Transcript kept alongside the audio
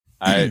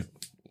We're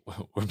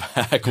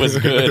back. What's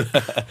good?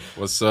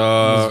 What's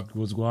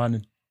What's going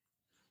on?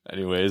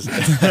 Anyways,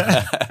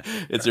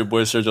 it's your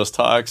boy Sergio's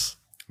Talks.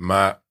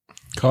 Matt?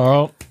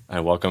 Carl.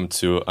 And welcome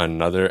to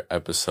another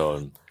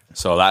episode.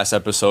 So last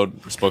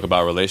episode, we spoke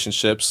about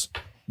relationships.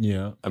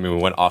 Yeah. I mean,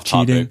 we went off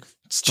Cheating. topic.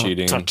 Stop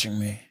Cheating. touching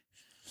me.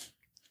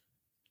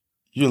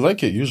 You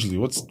like it usually.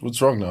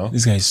 What's wrong now?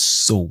 This guy's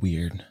so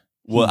weird.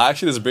 Well,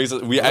 actually, this brings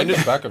us. We ended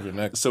the back of your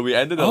neck. So we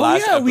ended the Oh,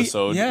 last yeah,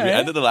 episode. We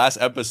ended the last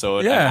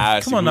episode Yeah, and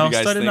asked come on who now, you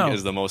guys start it think now.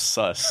 is the most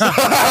sus.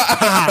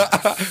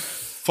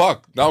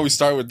 Fuck. Now we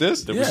start with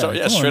this. Then Yeah, we start,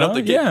 come straight on up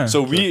the now, gate. yeah.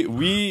 So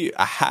we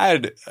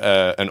had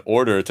an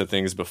order to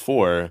things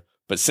before,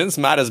 but since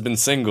Matt has been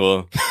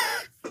single,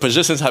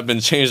 positions have been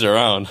changed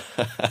around.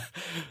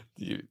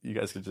 You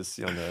guys could just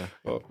see on the.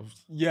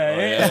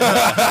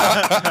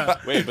 Yeah.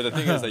 Wait, but the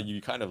thing is that you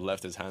kind of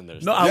left his hand there.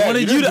 No, I Yeah, wanted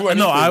you you didn't to. do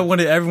No, I anything.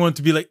 wanted everyone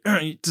to be like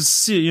to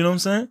see it. You know what I'm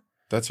saying?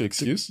 That's your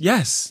excuse?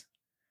 Yes.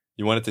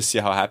 You wanted to see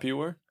how happy you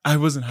were? I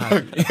wasn't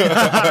happy.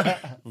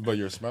 But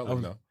you're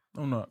smiling now.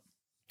 I'm not.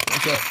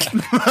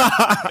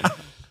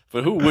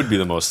 But who would be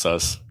the most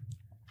sus?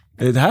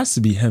 It has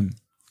to be him.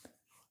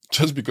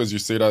 Just because you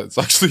say that, it's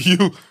actually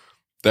you.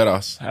 That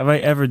us. Have I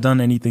ever done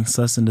anything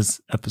sus in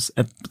this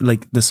episode?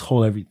 Like this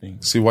whole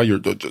everything? See why you're.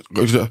 How'd you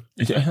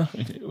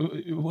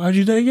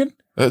do that again?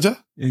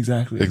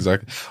 Exactly.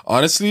 Exactly.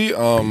 Honestly,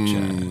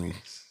 it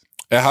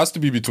has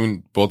to be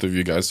between both of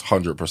you guys,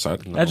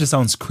 100%. That just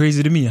sounds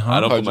crazy to me, huh? I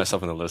don't put How'd you-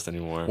 myself on the list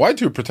anymore. Why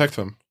do you protect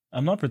him?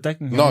 I'm not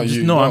protecting him. No, I'm just,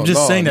 you- no, no, I'm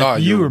just no, saying no,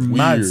 that you you're were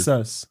mad weird.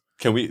 sus.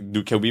 Can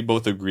we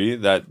both agree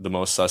that the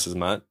most sus is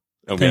Matt?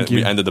 And Thank we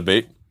you. end the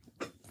debate.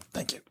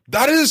 Thank you.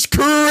 That is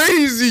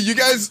crazy. You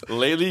guys.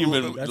 Lately, you've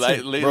been That's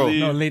it. lately. Bro,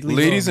 No, lately,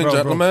 Ladies and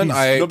gentlemen,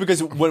 please. No,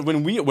 because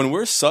when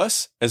we're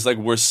sus, it's like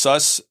we're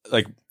sus.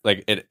 Like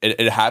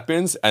it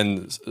happens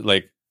and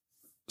like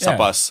Yeah.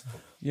 sapas.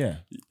 Yeah.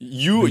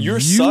 You're You.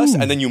 sus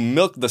and then you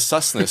milk the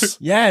susness.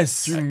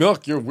 Yes. You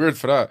milk. You're weird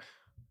for that.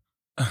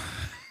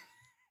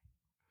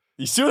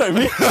 You see what I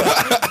mean?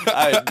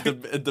 Alright,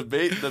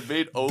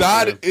 debate over.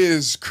 That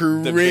is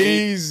Debate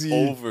crazy.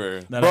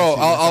 over. That Bro,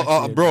 actually- that's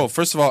actually bro.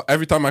 First of all,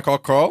 every time I call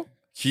Carl,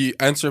 he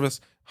answers us,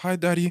 "Hi,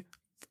 Daddy."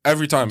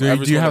 Every time. Do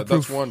every you time. have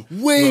That's proof? one.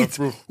 Wait,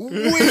 proof.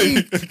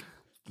 wait.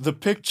 The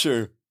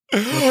picture.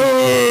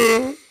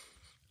 Yeah.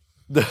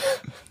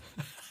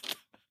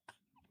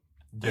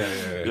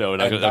 Yeah, we're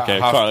not And gonna, okay.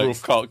 half Carl,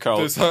 proof. Carl,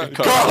 This- Carl,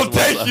 Carl,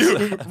 thank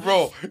you,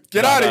 bro.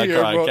 Get out of here,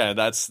 Carl, bro. I can't.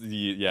 That's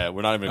the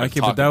we're not even gonna Okay,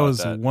 talk but that about was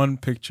that. one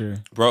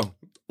picture. Bro,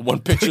 one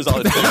picture's all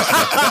it takes.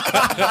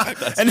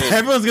 That's And it.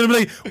 everyone's going to be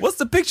like, what's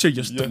the picture?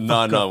 You're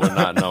Yeah, no, we're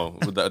not. No,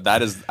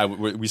 that is.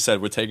 We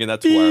said we're taking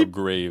that to our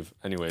grave.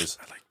 Anyways,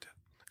 I liked it.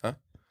 Huh?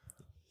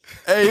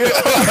 Hey,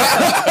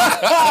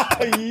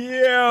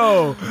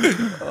 Yo.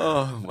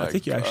 oh my! I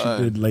think you God.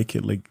 actually did like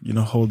it, like,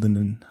 holding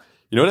in.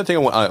 You know what I think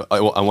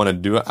I want to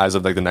do as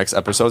of like the next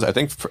episodes. I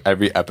think for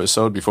every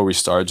episode before we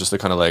start, just to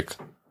kind of like,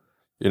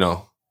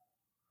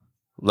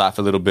 laugh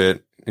a little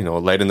bit,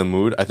 lighten the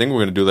mood. I think we're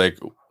gonna do like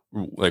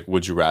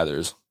would you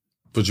rather's.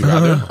 Would you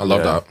rather? I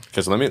love that.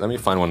 Because let me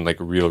find one like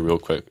real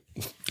quick.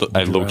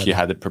 I low key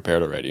had it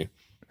prepared already.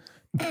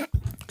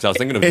 Because I was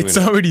thinking of doing It's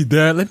it. already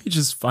there. Let me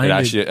just find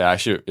it. It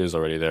actually is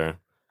already there.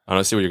 I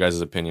want to see what your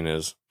guys' opinion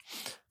is.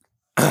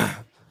 All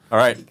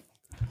right.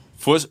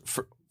 First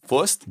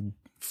First and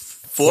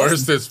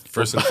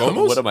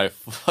foremost. What am I,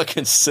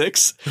 fucking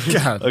 6?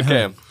 God.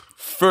 Okay.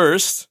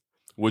 First,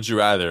 would you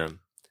rather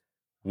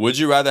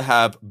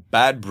have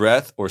bad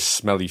breath or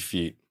smelly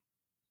feet?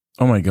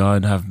 Oh my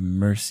God, have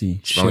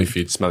mercy. Smelly Shit.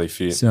 feet. Smelly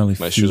feet. Smelly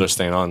My feet. shoes are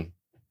staying on.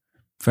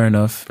 Fair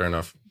enough. Fair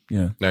enough.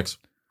 Yeah. Next.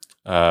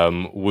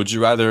 Would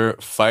you rather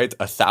fight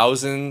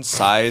 1,000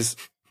 size...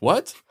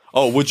 What?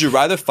 Oh, would you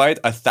rather fight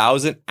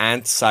 1,000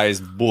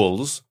 ant-sized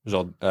bulls?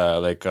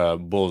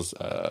 Bulls...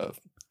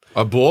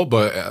 A bull,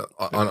 but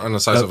on the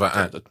size of an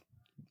ant.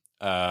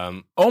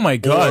 Oh my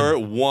God. Or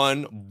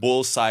one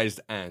bull-sized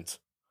ant.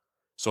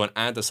 So an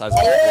ant the size of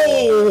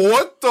Oh,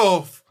 what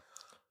the?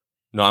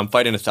 No, I'm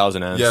fighting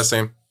 1,000 ants. Yeah,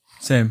 same.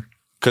 Same.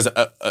 Because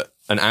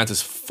an ant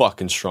is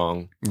fucking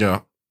strong.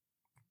 Yeah,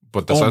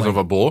 but the Oh size my- of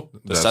a bull.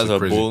 The size of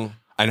a bull.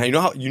 And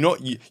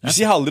you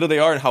see how little they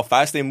are and how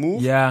fast they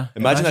move? Yeah.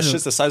 Imagine that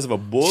shit's the size of a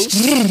bull.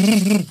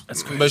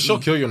 That's crazy. But she'll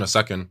kill you in a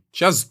second.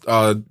 She has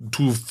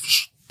two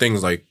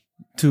things like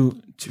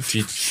Two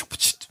feet.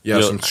 Yeah,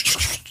 Yo. some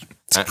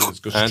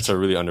Ants are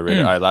really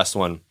underrated. All right, last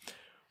one.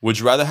 Would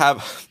you rather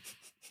have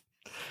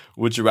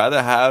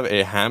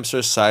a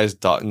hamster-sized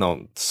dog?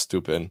 No,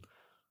 stupid.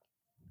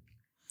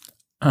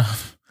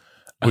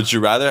 Would you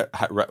rather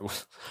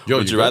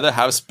rather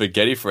have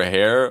spaghetti for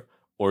hair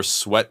or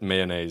sweat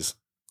mayonnaise?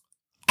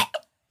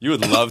 You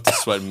would love to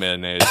sweat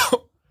mayonnaise.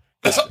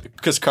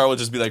 Because Carl would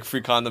just be like,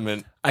 free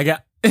condiment. I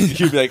got.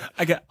 You'd be like,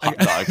 I got. hot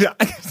dog.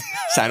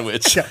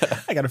 Sandwich.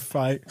 I got to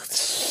fight.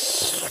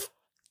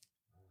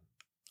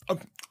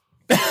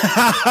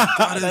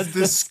 That is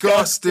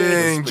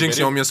disgusting. Jinx,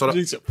 you owe me a soda.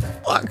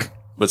 Fuck.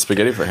 But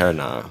spaghetti for hair,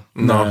 nah.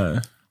 No.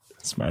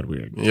 It's mad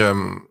weird.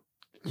 Yeah,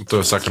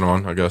 the second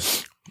one, I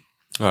guess.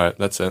 All right,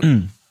 that's it.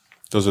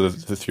 Those are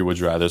the 3 would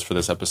you rathers for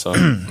this episode.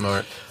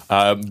 All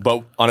right.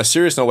 But on a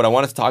serious note, what I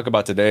wanted to talk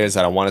about today is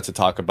that I wanted to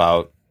talk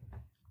about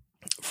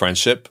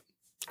friendship,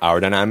 our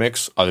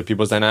dynamics, other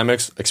people's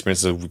dynamics,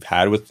 experiences we've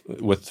had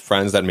with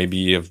friends that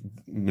maybe have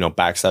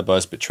backstabbed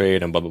us,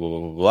 betrayed, and blah blah blah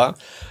blah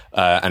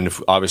blah. And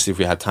obviously, if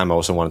we had time, I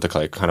also wanted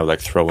to kind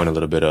of throw in a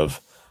little bit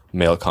of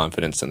male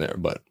confidence in there,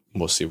 but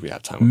we'll see if we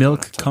have time.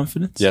 Milk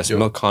confidence? Yes,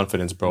 milk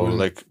confidence, bro.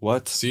 Like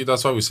what? See,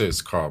 that's why we say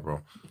it's Carl,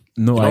 bro.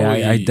 No, You know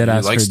what I dead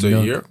ass likes heard to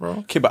milk. hear, bro.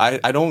 Okay, but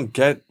I don't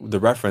get the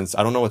reference.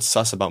 I don't know what's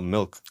sus about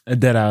milk. A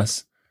dead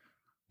ass.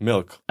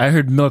 Milk. I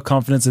heard milk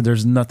confidence, and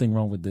there's nothing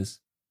wrong with this.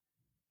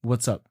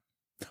 What's up?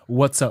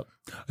 What's up?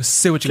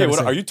 Say what you Okay,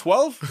 gotta say. are you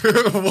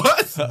 12?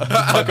 What?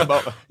 Talk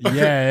about.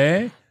 Yeah,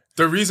 eh?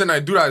 The reason I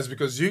do that is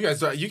because you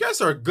guys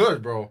are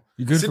good, bro.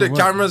 You good See, for the what?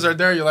 cameras are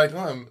there. You're like,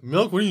 oh,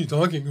 milk. What are you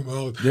talking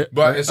about? Yeah,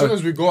 But as soon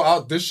as we go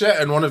out this shit,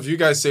 and one of you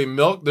guys say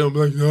milk, they'll be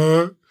like,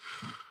 yeah.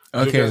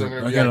 Okay, guys are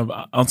gonna be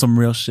okay, on some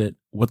real shit.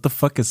 What the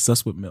fuck is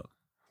sus with milk?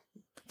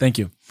 Thank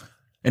you.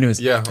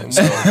 Anyways, Yeah.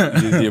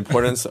 the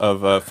importance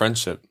of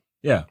friendship.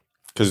 yeah.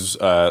 Because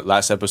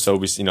last episode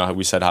we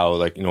said how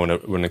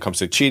when it comes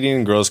to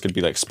cheating, girls could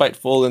be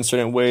spiteful in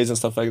certain ways and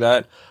stuff like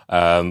that.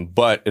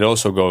 But it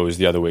also goes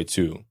the other way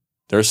too.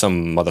 There's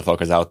some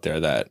motherfuckers out there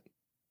that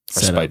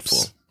are Setups. spiteful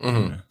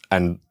Mm-hmm.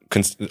 and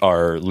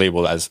are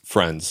labeled as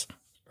friends,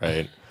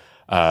 right?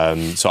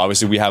 So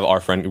obviously we have our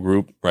friend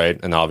group, right?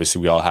 And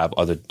obviously we all have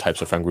other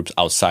types of friend groups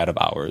outside of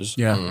ours,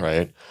 Yeah.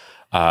 right?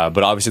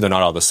 But obviously they're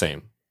not all the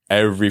same.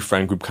 Every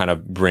friend group kind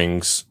of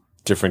brings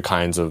different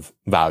kinds of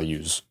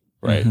values,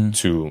 right,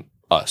 to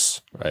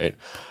us, right?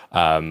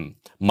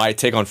 My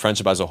take on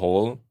friendship as a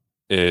whole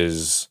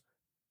is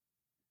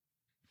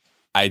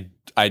I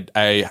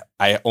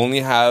only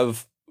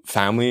have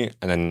family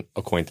and then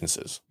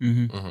acquaintances,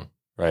 Mm-hmm.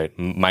 right?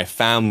 My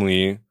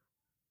family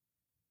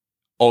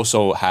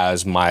also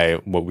has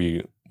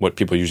what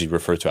people usually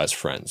refer to as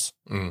friends.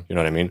 Mm. You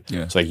know what I mean?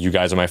 Yeah. So you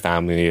guys are my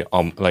family.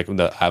 I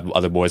have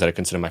other boys that I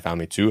consider my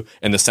family too,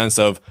 in the sense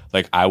of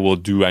I will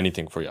do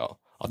anything for y'all.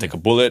 I'll take a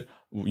bullet.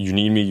 You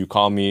need me, you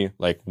call me,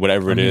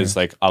 whatever it is.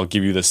 I'll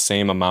give you the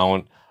same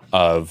amount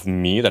of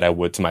me that I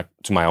would to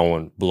my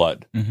own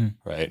blood,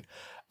 right?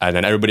 And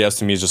then everybody else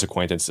to me is just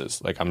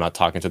acquaintances. I'm not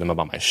talking to them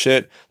about my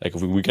shit. If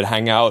we could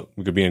hang out,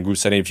 we could be in a group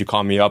setting. If you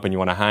call me up and you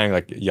want to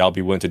hang, y'all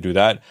be willing to do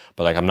that.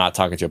 But I'm not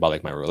talking to you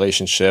about my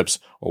relationships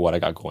or what I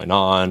got going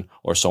on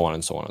or so on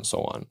and so on and so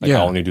on. I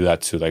only do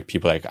that to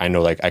people I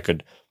know I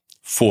could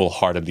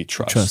full-heartedly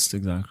trust. Trust,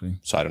 exactly.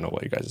 So I don't know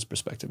what you guys'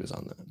 perspective is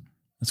on that.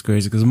 That's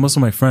crazy because most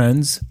of my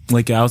friends,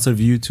 outside of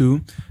you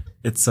two,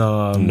 it's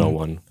No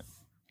one.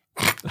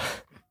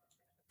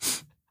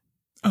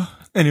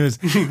 Anyways,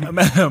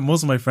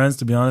 most of my friends,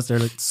 to be honest, they're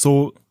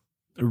so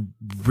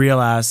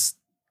real ass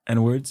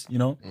N words.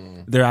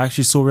 They're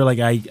actually so real.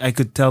 I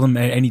could tell them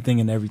anything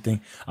and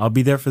everything. I'll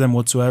be there for them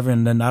whatsoever.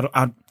 And then I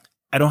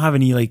don't have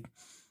any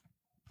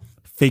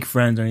fake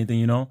friends or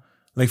anything.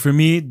 For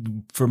me,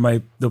 for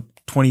the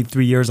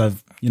 23 years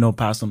I've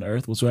passed on the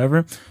earth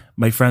whatsoever,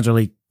 my friends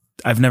are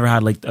I've never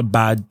had a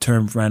bad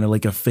term friend or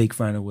a fake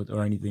friend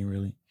or anything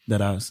really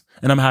that I was.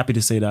 And I'm happy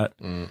to say that.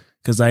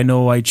 Because I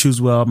know I choose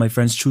well, my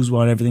friends choose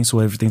well and everything, so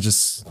everything's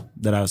just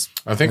that I was.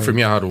 I think for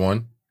me, I had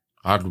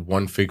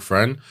one fake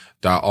friend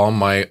that all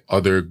my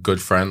other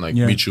good friend,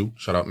 Michu,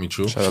 shout out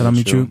Michu. Shout out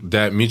Michu.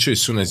 That Michu,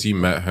 as soon as he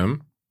met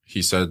him,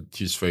 he said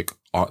he's fake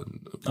right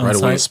site?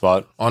 away.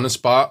 Spot. On the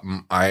spot,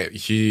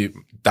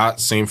 that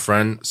same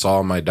friend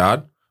saw my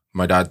dad.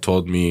 My dad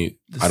told me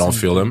I don't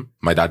feel him.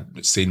 My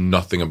dad say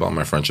nothing about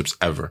my friendships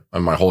ever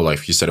in my whole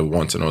life. He said it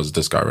once, and it was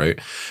this guy, right?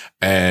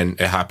 And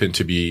it happened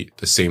to be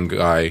the same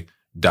guy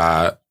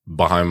that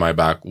behind my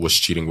back was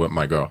cheating with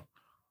my girl.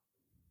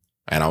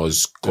 And I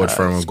was good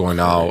friend, was going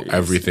out,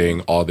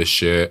 everything, all this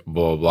shit,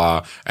 blah,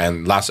 blah, blah.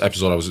 And last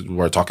episode, we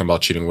were talking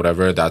about cheating,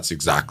 whatever. That's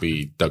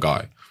exactly the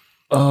guy.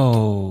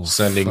 Oh.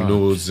 Sending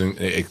nudes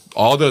and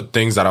all the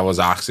things that I was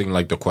asking,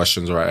 the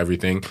questions or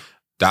everything.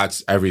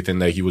 That's everything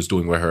that he was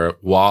doing with her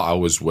while I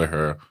was with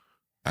her.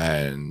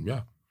 And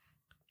yeah.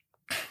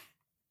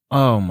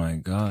 Oh my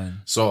God.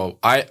 So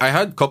I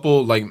had a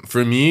couple,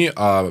 for me,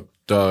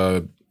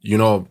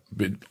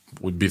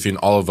 between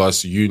all of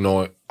us,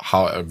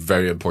 how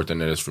very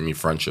important it is for me,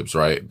 friendships,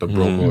 right? The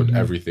bro code,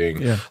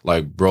 everything. Yeah.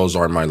 Bros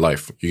are my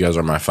life. You guys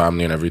are my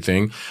family and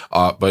everything.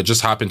 But it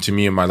just happened to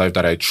me in my life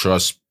that I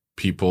trust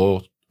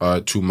people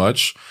too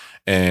much.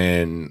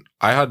 And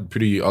I had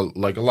a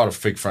lot of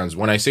fake friends.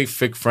 When I say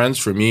fake friends,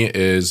 for me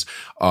is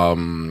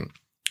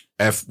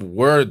if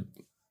we're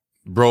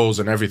bros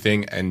and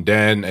everything, and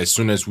then as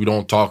soon as we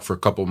don't talk for a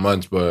couple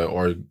months,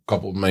 or a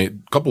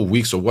couple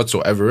weeks or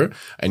whatsoever,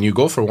 and you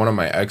go for one of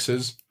my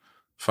exes,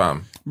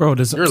 fam, bro,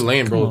 you're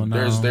lame, bro. On,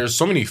 there's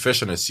so many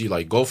fish in the sea.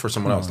 Go for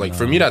someone else.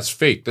 For me, that's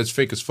fake. That's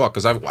fake as fuck.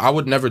 Because I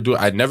would never do it.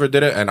 I never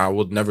did it, and I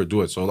would never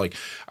do it. So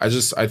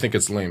I think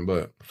it's lame,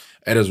 but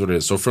it is what it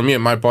is. So for me,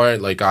 in my part,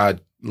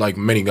 like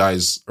many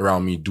guys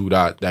around me do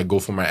that go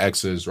for my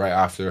exes right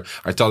after.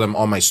 I tell them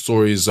all my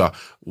stories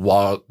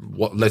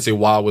let's say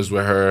while I was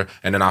with her,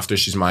 and then after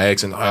she's my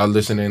ex, and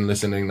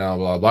listening now,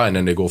 blah, blah, and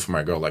then they go for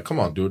my girl. Like, come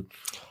on, dude.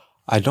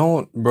 I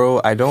don't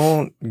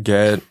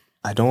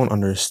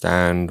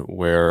understand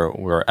where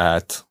we're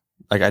at.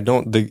 Like,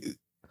 you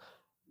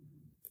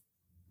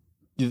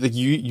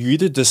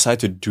either decide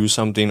to do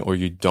something or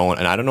you don't,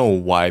 and I don't know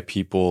why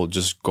people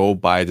just go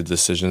by the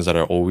decisions that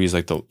are always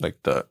like the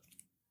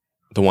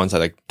ones that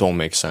like don't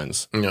make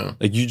sense. Yeah,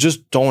 like you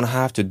just don't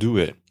have to do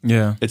it.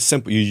 Yeah, it's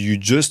simple. You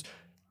just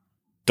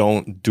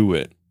don't do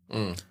it.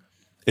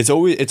 It's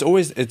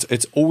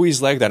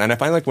always like that, and I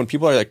find like when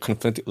people are like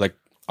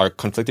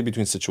conflicted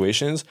between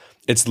situations,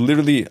 it's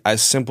literally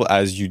as simple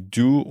as you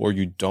do or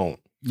you don't.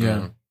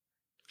 Yeah,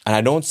 and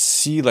I don't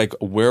see like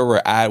where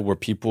we're at where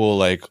people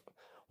like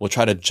will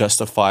try to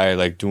justify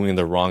like doing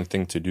the wrong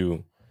thing to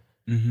do.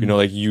 You know,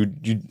 like you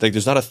like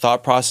there's not a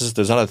thought process,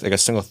 there's not like a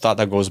single thought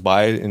that goes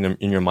by in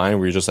your mind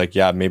where you're just like,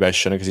 yeah, maybe I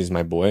shouldn't because he's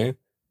my boy.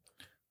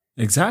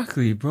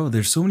 Exactly, bro.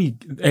 There's so many.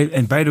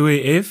 And by the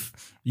way,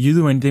 if you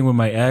do anything with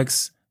my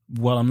ex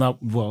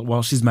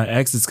while she's my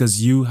ex, it's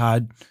because you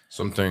had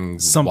something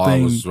while I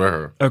was with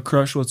her, a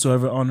crush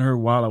whatsoever on her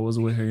while I was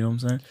with her. You know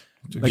what I'm saying?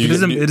 Like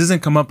it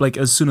doesn't come up like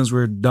as soon as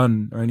we're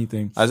done or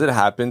anything. Has it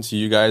happened to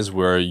you guys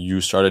where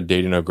you started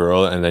dating a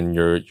girl and then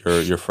your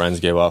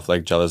friends gave off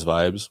like jealous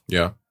vibes?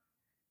 Yeah.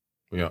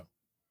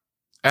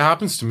 It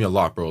happens to me a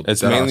lot, bro.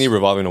 It's mainly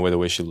revolving away the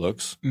way she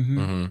looks.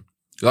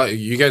 Like,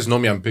 you guys know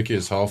me, I'm picky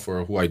as hell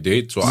for who I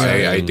date. So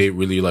I date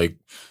really like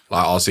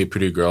I'll say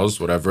pretty girls,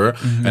 whatever.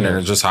 And then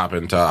it just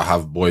happened to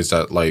have boys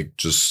that like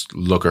just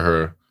look at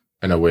her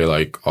in a way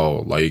like, oh,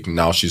 like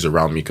now she's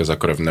around me because I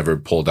could have never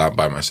pulled that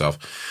by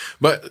myself.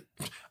 But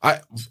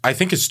I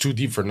think it's too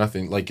deep for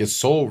nothing. Like, it's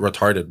so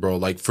retarded, bro.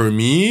 Like, for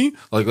me,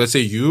 like, let's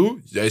say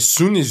you, as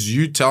soon as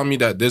you tell me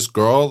that this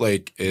girl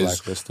like is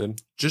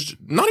blacklisted, just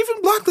not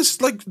even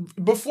blacklisted, like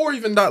before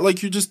even that,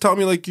 like you just tell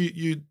me like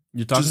you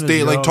just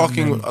date, like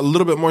talking a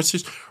little bit more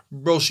serious,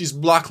 bro. She's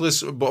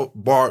blacklist,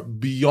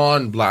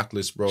 beyond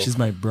blacklist, bro. She's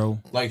my bro.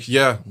 Like,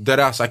 yeah,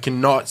 deadass. I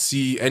cannot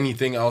see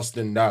anything else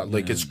than that.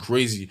 Like, it's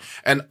crazy.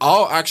 And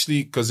I'll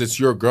actually, because it's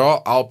your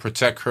girl, I'll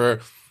protect her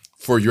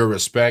for your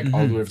respect.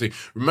 I'll do everything.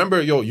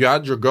 Remember, you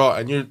had your girl,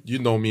 and you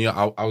know me.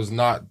 I was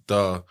not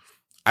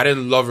I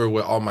didn't love her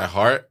with all my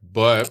heart,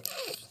 but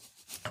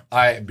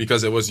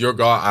because it was your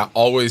girl, I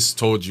always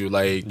told you,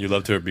 like, you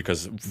loved her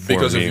because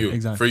of you.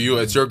 Exactly. For you,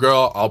 it's your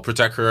girl. I'll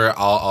protect her.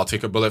 I'll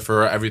take a bullet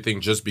for her. Everything,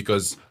 just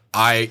because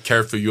I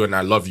care for you and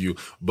I love you.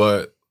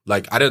 But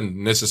like, I didn't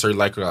necessarily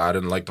like her. I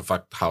didn't like the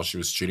fact how she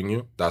was treating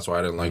you. That's why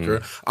I didn't like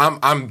her.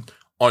 I'm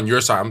on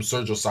your side. I'm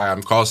Sergio's side.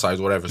 I'm Carl's side,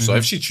 whatever. So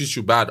if she treats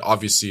you bad,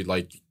 obviously,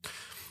 like,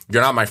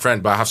 you're not my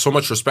friend. But I have so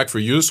much respect for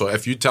you. So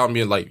if you tell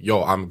me like,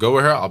 yo, I'm good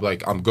with her, I'll be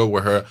like, I'm good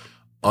with her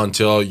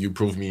until you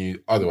prove me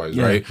otherwise,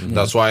 right?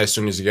 That's why as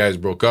soon as you guys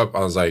broke up,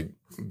 I was like,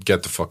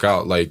 get the fuck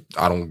out. Like,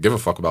 I don't give a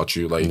fuck about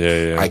you. Like,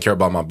 I care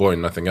about my boy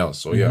and nothing else.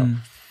 So yeah.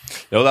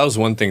 Yo, that was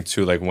one thing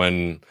too. Like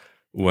when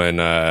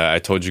I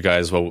told you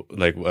guys what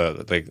like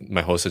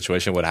my whole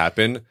situation would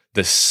happen,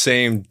 the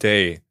same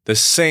day, the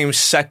same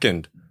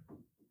second,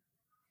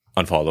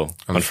 unfollow,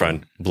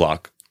 unfriend,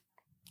 block.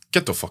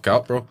 Get the fuck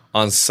out, bro.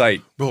 On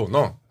site. Bro,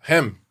 no.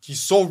 Him.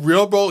 He's so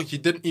real, bro. He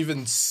didn't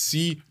even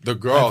see the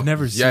girl. I've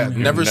never seen her.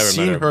 Never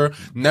seen her.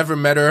 Never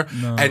met her.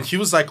 No. And he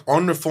was like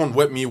on the phone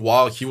with me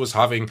while he was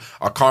having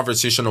a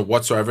conversation or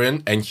whatsoever.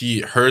 And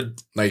he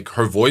heard like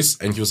her voice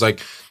and he was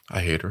like, I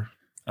hate her.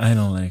 I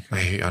don't like her.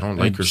 I don't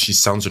like her. She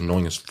sounds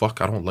annoying as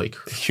fuck. I don't like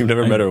her. You've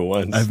never met her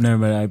once. I've never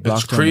met her. I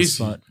blocked her on the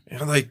spot.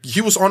 Yeah, like,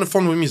 he was on the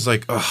phone with me. He's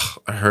like,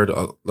 ugh, I heard,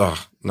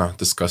 no,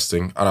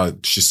 disgusting.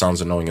 She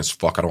sounds annoying as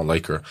fuck. I don't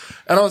like her.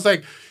 And I was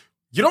like,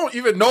 you don't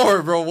even know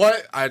her, bro.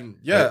 What? And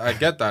yeah, I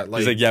get that. Like,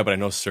 he's like, yeah, but I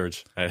know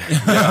Serge.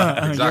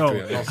 Yeah,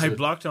 exactly. Yo, I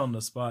blocked her on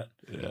the spot.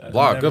 Yeah.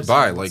 Block,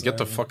 goodbye. Like, get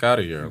the fuck out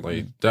of here.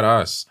 Like, dead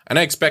ass. And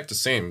I expect the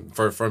same.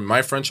 For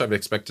my friendship, I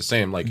expect the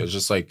same. Like, it's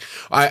just like,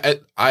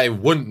 I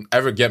wouldn't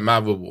ever get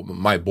mad with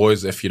my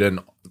boys if you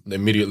didn't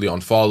immediately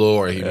unfollow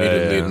or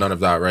immediately none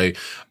of that, right?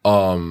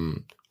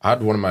 I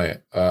had one of my,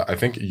 I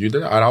think you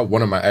did. I had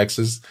one of my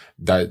exes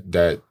that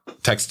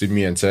texted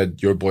me and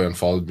said, your boy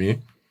unfollowed me.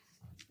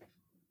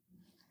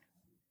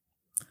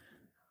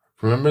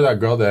 Remember that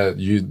girl that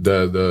you,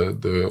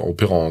 au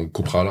pire on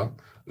coupera là,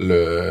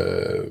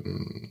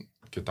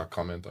 que t'as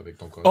comment avec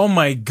ton corps. Oh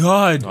my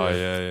god. Oh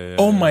yeah.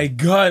 Oh my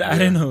god. I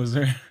didn't know it was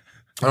her.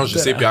 Non, je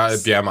sais,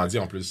 puis elle m'a dit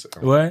en plus.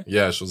 Ouais.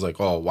 Yeah, she was like,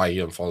 oh, why he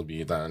unfollowed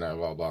me, blah,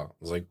 blah, blah. I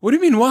was like, what do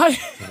you mean, why?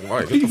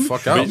 Why? Get the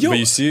fuck out. But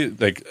you see,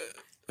 like,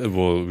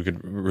 well, we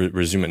could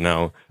resume it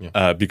now,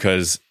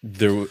 because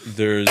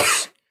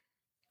there's,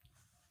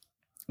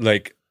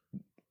 like,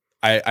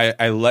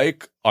 I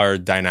like our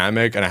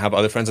dynamic, and I have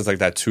other friends that's like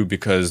that too,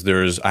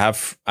 because I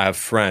have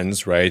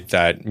friends, right,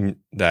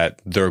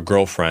 that their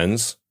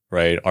girlfriends,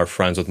 right, are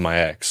friends with my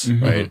ex,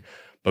 right?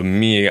 But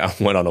me, I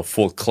went on a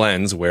full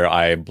cleanse where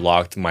I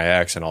blocked my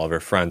ex and all of her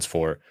friends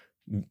for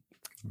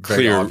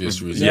very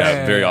obvious reasons.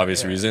 Very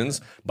obvious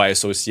reasons. By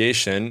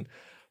association,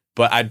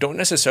 but I don't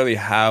necessarily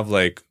have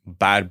like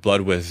bad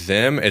blood with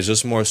them. It's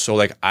just more so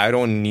like I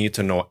don't need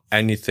to know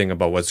anything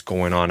about what's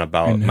going on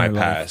about my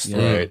past,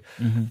 right?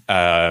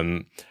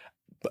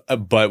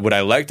 But what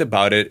I liked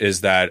about it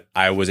is that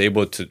I was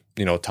able to,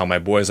 you know, tell my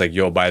boys like,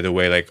 yo, by the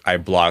way, like I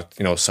blocked,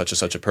 you know, such and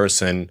such a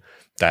person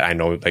that I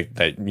know, like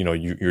that, you know,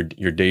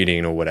 you're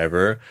dating or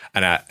whatever.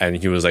 And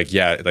he was like,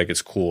 yeah, like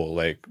it's cool.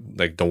 Like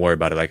don't worry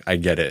about it. Like I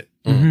get it.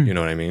 You know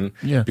what I mean?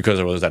 Yeah. Because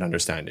there was that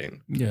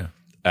understanding. Yeah.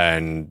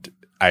 And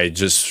I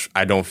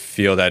don't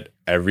feel that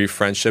every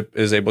friendship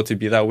is able to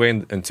be that way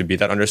and to be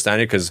that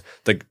understanding. Cause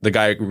the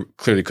guy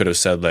clearly could have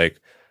said like,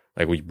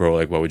 bro,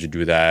 like, why would you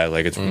do that?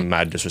 Like, it's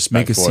mad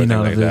disrespectful or anything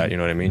like that. You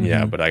know what I mean?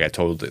 Yeah. But like,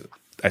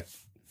 I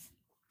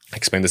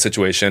explained the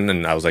situation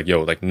and I was like,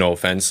 yo, like, no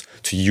offense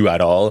to you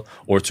at all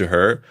or to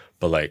her,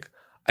 but like,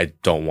 I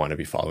don't want to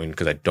be following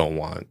because I don't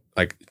want,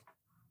 like,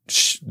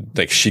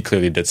 she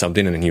clearly did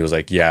something. And then he was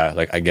like, yeah,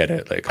 like, I get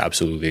it. Like,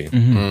 absolutely.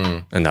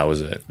 And that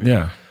was it.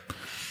 Yeah.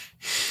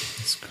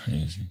 It's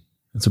crazy.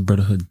 It's a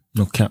brotherhood.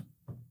 No cap.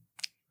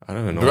 I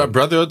don't know.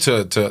 Brotherhood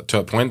to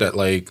a point that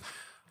like,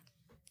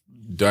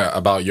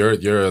 about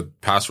your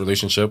past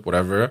relationship,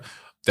 whatever,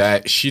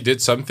 that she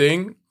did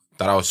something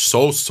that I was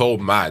so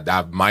mad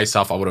that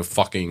myself I would have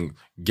fucking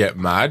get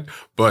mad,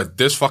 but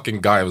this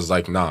fucking guy was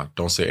like, nah,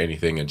 don't say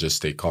anything and just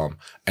stay calm,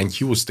 and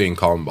he was staying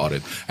calm about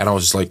it, and I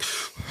was just like,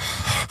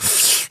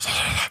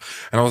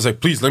 and I was like,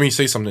 please let me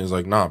say something. He's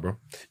like, nah, bro.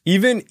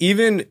 Even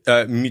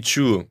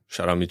Michu,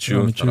 shout out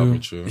Michu,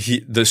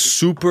 the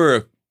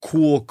super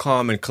cool,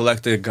 calm, and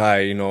collected guy,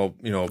 you know,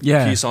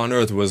 peace on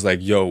earth, was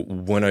like, yo,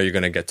 when are you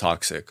gonna get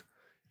toxic?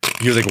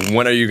 He was like,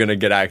 when are you gonna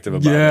get active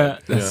about it? Yeah.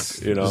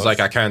 You know, it's like,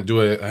 I can't do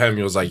it. Him,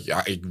 he was like,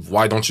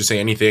 why don't you say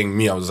anything?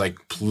 Me, I was like,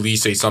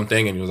 please say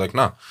something. And he was like,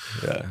 nah,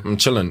 I'm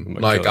chilling.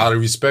 Like, out of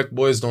respect,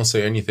 boys, don't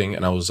say anything.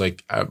 And I was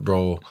like,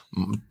 bro,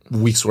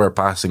 weeks were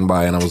passing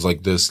by, and I was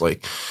like,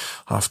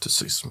 I have to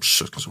say some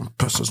shit because it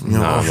pisses me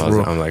off.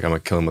 I'm like, I'm gonna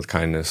kill him with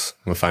kindness.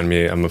 I'm gonna find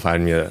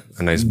me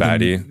a nice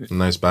baddie. A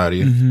nice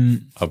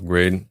baddie.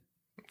 Upgrade.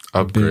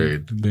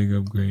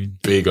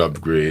 Big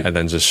upgrade. And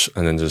then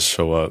just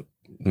show up.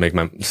 Make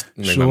my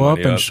show up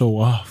and show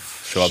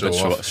off. Show up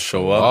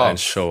and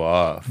show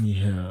off.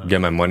 Yeah. Get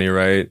my money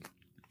right.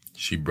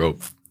 She broke.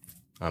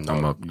 I'm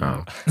up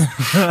now.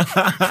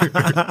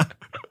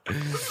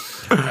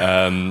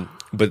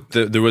 But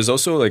there was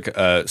also like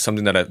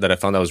something that I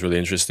found that was really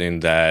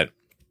interesting, that,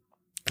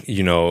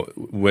 you know,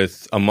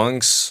 with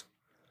amongst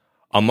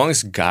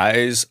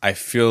guys, I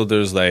feel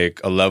there's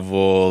like a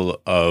level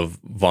of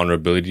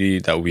vulnerability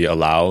that we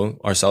allow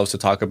ourselves to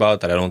talk about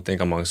that I don't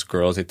think amongst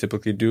girls they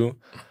typically do.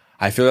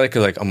 I feel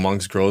like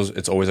amongst girls,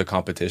 it's always a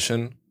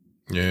competition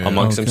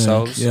amongst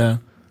themselves. Yeah.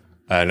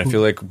 And I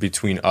feel like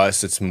between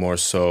us, it's more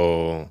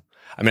so,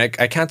 I mean,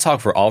 I can't talk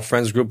for all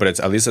friends group, but it's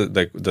at least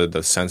like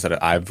the sense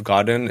that I've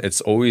gotten. It's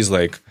always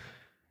like,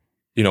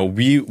 you know,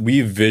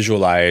 we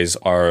visualize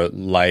our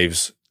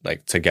lives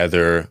like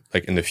together,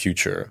 like in the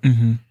future,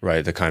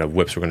 right? The kind of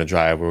whips we're going to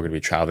drive, where we're going to be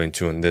traveling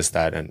to, and this,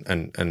 that,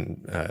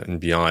 and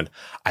beyond.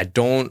 I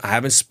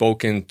haven't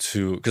spoken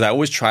to, because I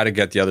always try to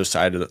get the other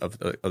side of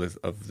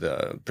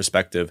the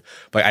perspective,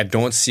 but I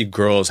don't see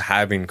girls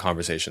having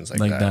conversations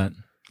like that.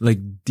 Like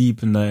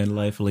deep in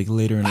life, like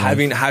later in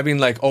life. Having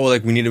like, oh,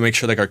 like we need to make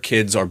sure like our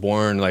kids are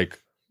born like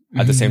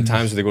at the same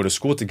time so they go to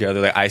school together.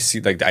 Like I see,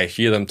 like I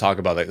hear them talk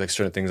about like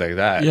certain things like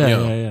that.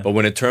 Yeah. But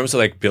when in terms of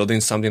like building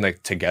something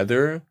like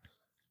together,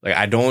 like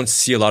I don't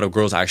see a lot of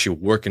girls actually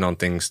working on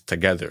things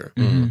together.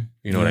 You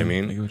know what I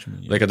mean? I get what you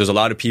mean, yeah. Like there's a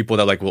lot of people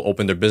that like will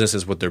open their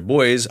businesses with their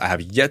boys. I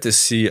have yet to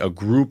see a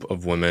group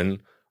of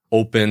women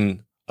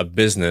open a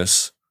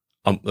business,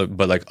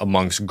 but like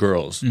amongst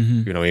girls,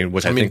 you know what I mean?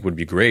 Which I think would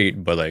be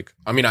great, but like,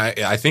 I mean,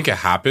 I think it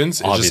happens.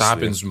 It just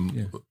happens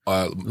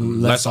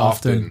less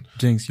often.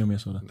 Jinx, yummy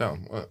soda. No,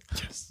 what?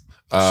 Yes.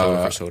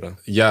 Soda for soda.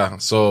 Yeah.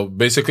 So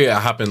basically it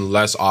happened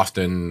less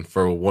often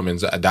for women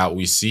that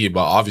we see,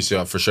 but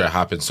obviously for sure it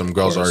happens. Some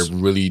girls are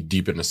really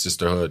deep in the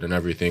sisterhood and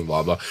everything,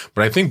 blah, blah.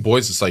 But I think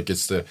boys, it's like,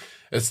 it's the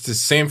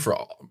same for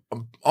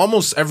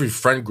almost every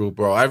friend group,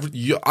 bro.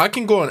 I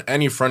can go in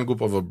any friend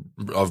group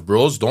of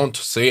bros, don't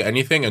say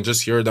anything and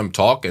just hear them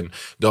talk, and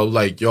they'll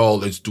like, yo,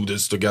 let's do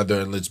this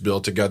together and let's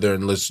build together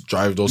and let's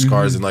drive those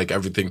cars and like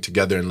everything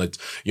together and let's,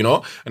 you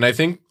know? And I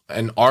think,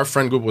 and our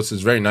friend group, which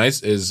is very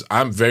nice, is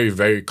I'm very,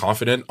 very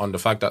confident on the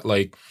fact that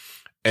like,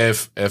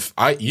 if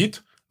I eat,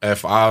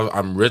 if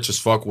I'm rich as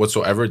fuck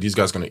whatsoever, these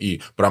guys gonna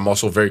eat. But I'm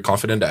also very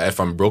confident that if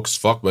I'm broke as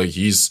fuck, but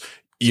he's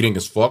eating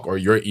as fuck or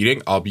you're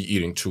eating, I'll be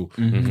eating too.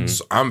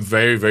 So I'm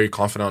very, very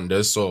confident on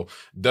this. So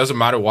it doesn't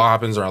matter what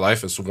happens in our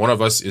life. If one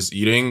of us is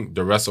eating,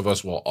 the rest of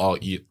us will all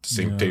eat at the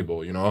same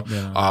table, you know?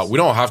 Yeah, we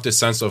don't have this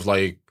sense of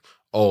like,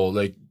 oh,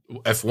 like,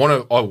 if one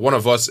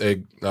of us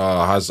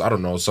has, I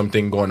don't know,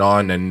 something going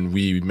on and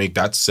we make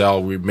that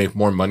sell, we make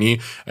more money,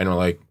 and we're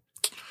like,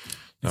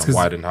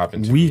 why it didn't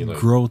happen to me. me. We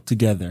grow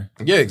together.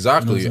 Yeah,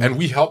 exactly. You know and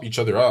we help each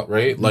other out,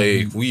 right?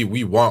 Like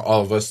we want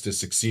all of us to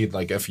succeed.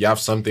 Like if you have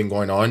something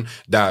going on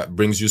that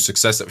brings you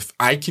success, if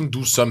I can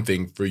do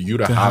something for you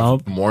to have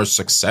help. more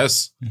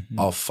success,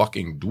 I'll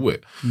fucking do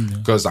it.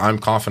 Because I'm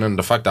confident in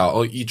the fact that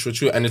I'll eat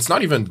with you. And it's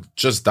not even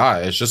just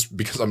that. It's just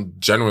because I'm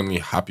genuinely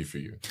happy for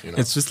you. You know?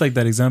 It's just like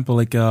that example.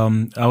 Like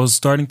I was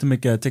starting to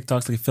make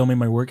TikToks, like filming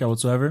my workout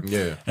whatsoever.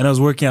 Yeah. And I was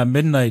working at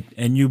midnight,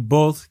 and you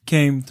both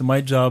came to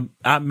my job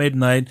at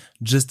midnight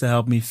just to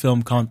help me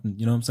film content.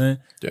 You know what I'm saying?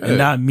 Yeah. And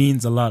that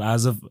means a lot.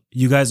 As of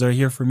you guys are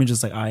here for me,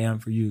 just like I am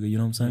for you. You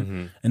know what I'm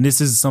saying? And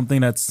this is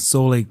something that's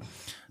so like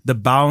the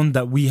bond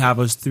that we have,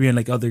 us three and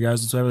like other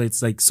guys whatsoever.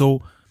 It's like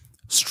so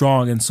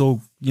strong and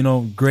so, you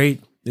know,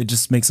 great. It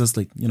just makes us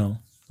like, you know,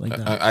 like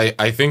that.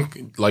 I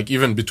think like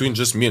even between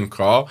just me and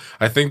Carl,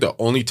 I think the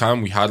only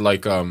time we had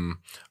like and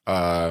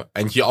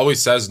he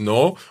always says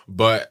no,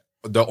 but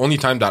the only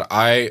time that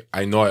I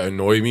know I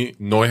annoy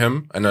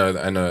him in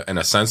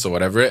a sense or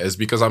whatever is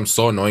because I'm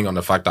so annoying on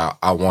the fact that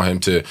I want him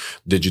to,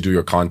 did you do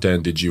your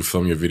content? Did you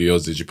film your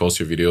videos? Did you post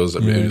your videos?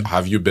 I mean,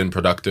 have you been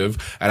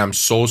productive? And I'm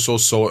so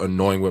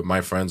annoying with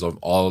my friends of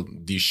all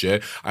these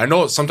shit. I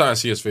know sometimes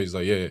I see his face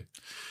like,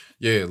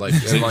 yeah, like,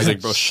 and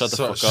like bro, shut the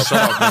fuck up. Shut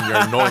up, man.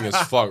 You're annoying as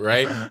fuck,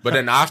 right? But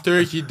then after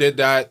he did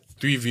that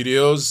 3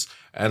 videos,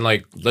 and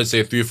like, let's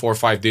say 3, 4,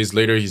 5 days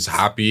later, he's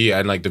happy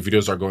and like the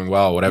videos are going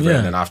well, whatever. Yeah.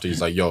 And then after he's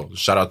like, yo,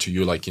 shout out to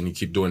you. Like, can you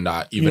keep doing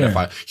that? Even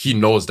if he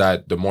knows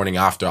that the morning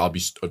after I'll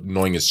be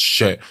annoying as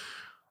shit.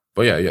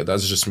 But yeah,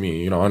 that's just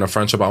me. You know, in a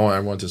friendship, I want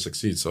everyone to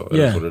succeed. So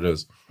that's what it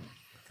is.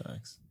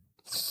 Thanks.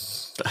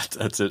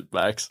 That's it,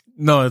 Max.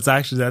 No, it's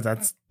actually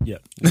that's yeah.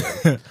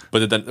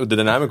 But the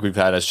dynamic we've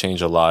had has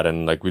changed a lot,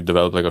 and like we've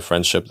developed like a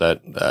friendship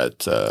that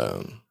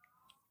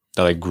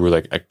like grew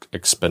like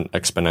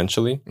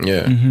exponentially.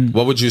 Yeah.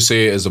 What would you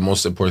say is the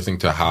most important thing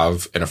to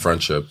have in a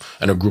friendship,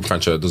 in a group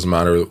friendship? It doesn't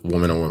matter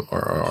woman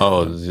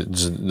or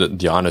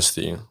the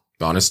honesty.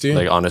 The honesty?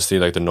 Like honesty,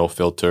 like the no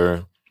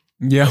filter.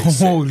 Yeah, like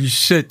holy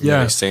shit,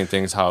 yeah. Like saying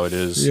things how it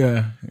is.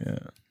 Yeah.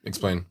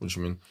 Explain what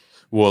you mean.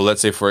 Well,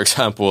 let's say, for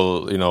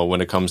example, you know,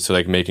 when it comes to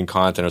like making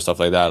content or stuff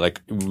like that,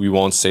 like we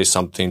won't say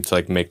something to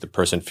like make the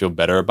person feel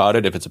better about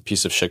it. If it's a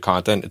piece of shit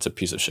content, it's a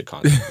piece of shit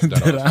content.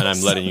 And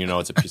I'm letting you know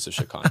it's a piece of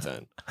shit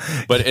content.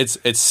 But it's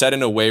said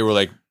in a way where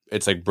like,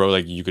 it's like, bro,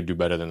 like you could do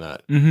better than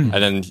that. And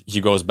then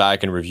he goes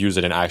back and reviews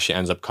it and actually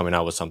ends up coming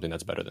out with something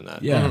that's better than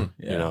that. Yeah.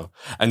 You know?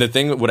 And the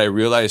thing, what I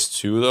realized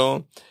too,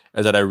 though,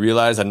 is that I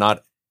realized that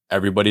not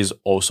everybody's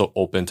also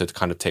open to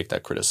kind of take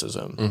that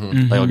criticism.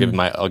 Like I'll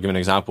give an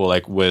example,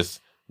 like with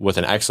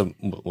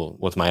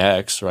my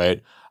ex,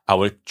 right? I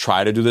would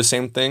try to do the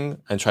same thing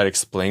and try to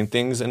explain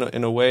things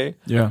in a way,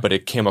 but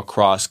it came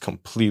across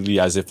completely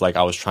as if like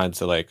I was trying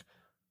to like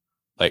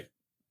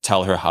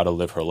tell her how to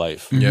live her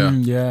life.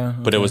 Yeah.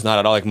 But it was not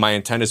at all. Like my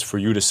intent is for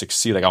you to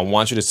succeed. Like I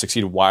want you to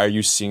succeed. Why are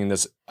you seeing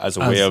this as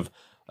a way of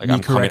like I'm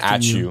coming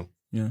at you?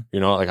 Yeah. You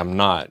know, like I'm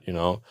not. You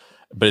know,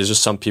 but it's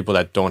just some people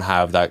that don't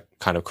have that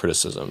kind of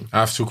criticism. I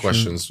have 2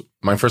 questions.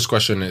 My first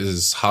question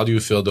is, how do you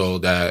feel though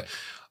that,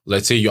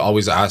 let's say you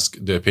always ask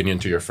the opinion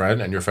to your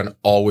friend and your friend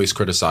always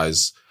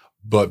criticize,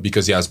 but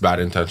because he has bad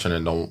intention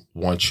and don't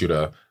want you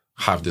to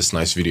have this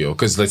nice video.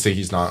 Because let's say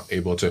he's not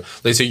able to,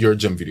 let's say your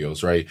gym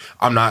videos, right?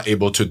 I'm not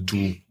able to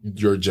do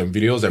your gym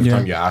videos. Every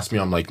time you ask me,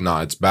 I'm like,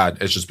 nah, it's bad.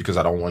 It's just because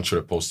I don't want you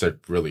to post it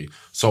really.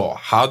 So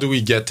how do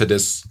we get to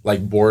this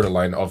like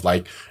borderline of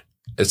like,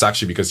 it's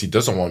actually because he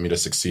doesn't want me to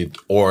succeed,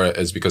 or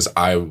it's because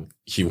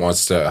he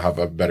wants to have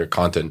a better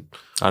content?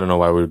 I don't know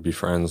why we would be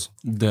friends.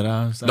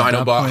 No, I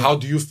know, but how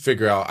do you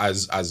figure out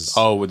as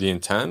with the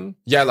intent?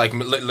 Yeah, like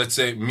let's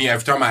say me,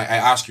 every time I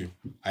ask you,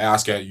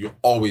 you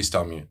always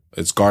tell me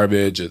it's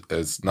garbage,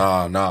 it's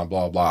nah,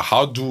 blah blah.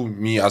 How do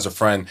me as a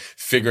friend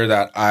figure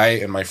that I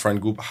and my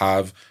friend group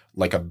have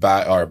like a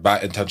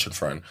bad intention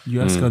friend?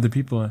 You ask other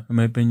people. In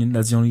my opinion,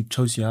 that's the only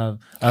choice you have.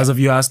 As if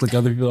you ask like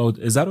other people, oh,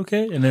 is that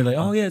okay? And they're like,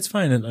 oh yeah, it's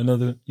fine. And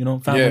another, you know,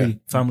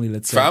 family.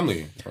 Let's say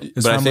family.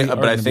 But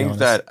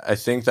I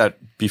think that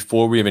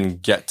before we even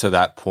get to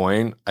that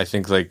point, I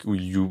think like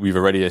we've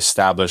already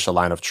established a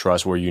line of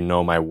trust where you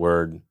know my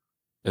word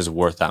is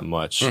worth that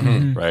much,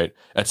 right?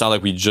 It's not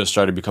like we just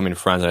started becoming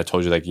friends and I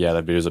told you like, yeah,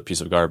 that video is a piece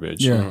of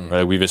garbage.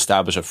 Right? We've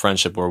established a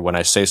friendship where when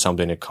I say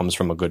something, it comes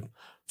from a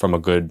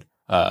good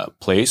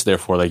place.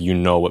 Therefore, like you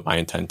know what my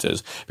intent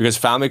is, because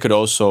family could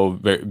also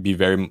be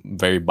very,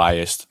 very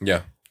biased.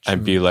 Yeah.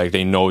 And be like,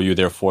 they know you,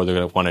 therefore they're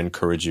going to want to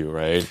encourage you,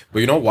 right? But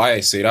you know why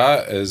I say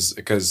that is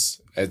because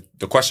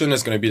the question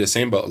is going to be the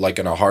same, but like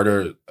in a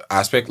harder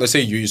aspect. Let's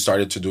say you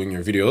started to doing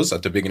your videos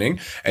at the beginning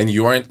and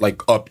you weren't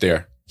like up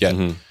there yet,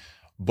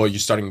 but you're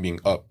starting being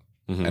up.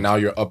 And now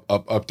you're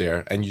up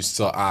there and you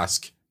still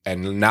ask.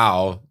 And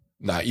now,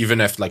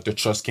 even if like the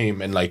trust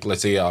came and like,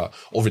 let's say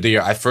over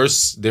there, at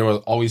first they were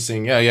always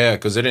saying, yeah,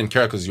 because they didn't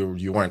care because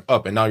you weren't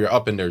up. And now you're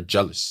up and they're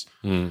jealous.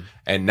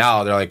 And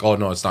now they're like, oh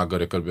no, it's not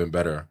good. It could have been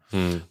better.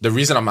 The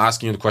reason I'm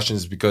asking you the question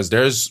is because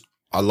there's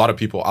a lot of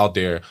people out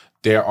there,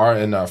 they are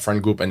in a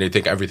friend group and they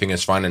think everything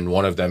is fine. And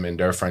one of them in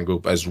their friend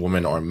group, as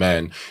women or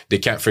men, they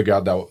can't figure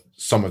out that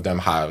some of them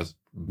have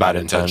bad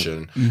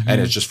intention. Mm-hmm.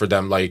 And it's just for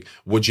them, like,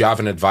 would you have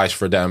an advice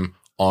for them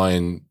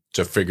on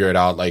to figure it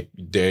out? Like,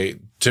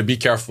 to be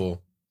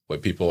careful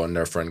with people in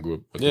their friend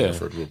group, their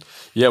friend group.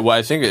 Yeah, well,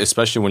 I think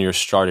especially when you're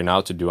starting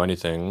out to do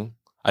anything,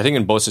 I think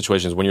in both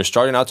situations, when you're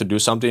starting out to do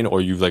something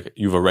or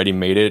you've already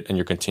made it and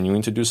you're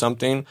continuing to do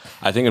something,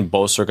 I think in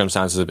both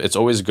circumstances, it's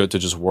always good to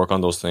just work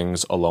on those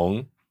things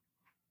alone,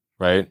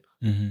 right?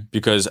 Mm-hmm.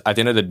 Because at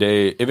the end of the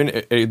day,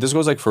 even this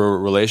goes like for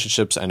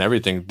relationships and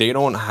everything, they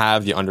don't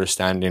have the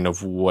understanding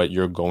of what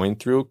you're going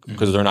through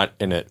because they're not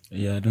in it.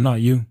 Yeah, they're not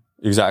you.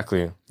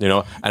 Exactly. You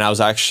know, and I was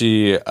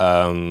actually,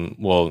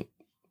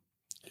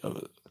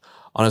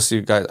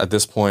 honestly, guys, at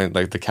this point,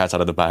 like the cat's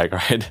out of the bag,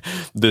 right?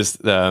 This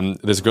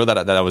girl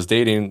that I was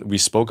dating, we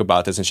spoke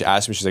about this, and she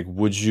asked me, she's like,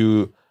 "Would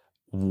you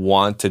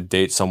want to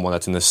date someone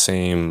that's in the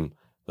same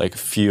like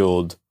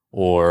field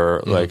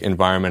or like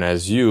environment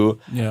as you?"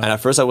 Yeah. And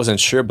at first, I wasn't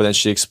sure, but then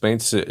she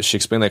explained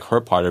like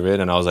her part of it,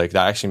 and I was like,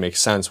 that actually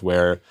makes sense.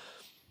 Where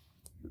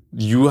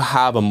you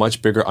have a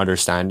much bigger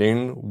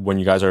understanding when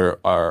you guys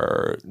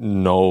are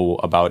know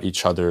about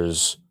each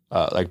other's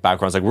like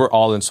backgrounds. Like we're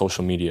all in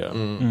social media,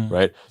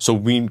 right? So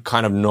we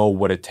kind of know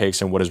what it takes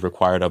and what is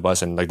required of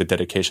us and like the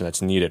dedication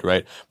that's needed,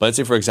 right? But let's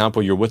say, for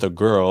example, you're with a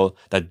girl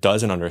that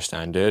doesn't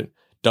understand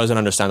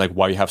like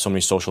why you have so many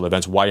social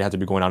events, why you have to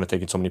be going out and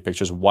taking so many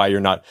pictures, why you're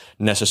not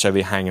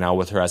necessarily hanging out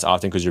with her as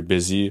often because you're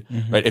busy,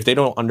 right? If they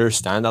don't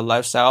understand that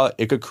lifestyle,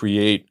 it could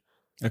create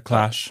a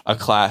clash,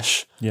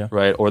 yeah,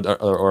 right,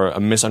 or a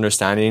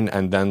misunderstanding,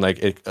 and then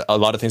like a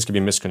lot of things can be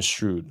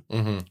misconstrued,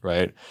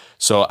 right?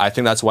 So I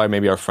think that's why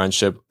maybe our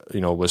friendship,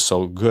 was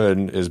so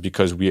good, is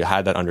because we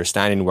had that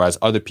understanding. Whereas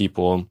other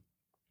people,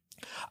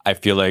 I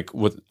feel like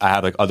I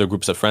have like other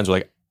groups of friends,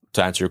 like,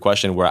 to answer your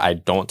question, where I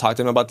don't talk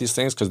to them about these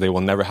things because they will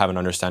never have an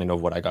understanding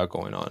of what I got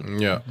going on.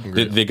 Yeah,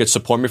 they could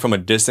support me from a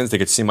distance. They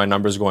could see my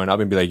numbers going up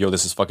and be like, "Yo,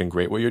 this is fucking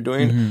great what you're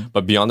doing."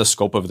 But beyond the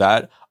scope of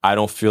that, I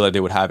don't feel like they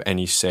would have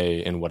any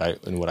say in what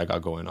I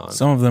got going on.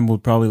 Some of them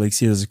would probably like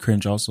see it as a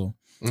cringe also.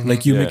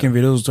 Like you making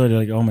videos, they're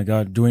like, "Oh my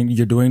god,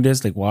 you're doing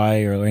this, like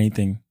why?" or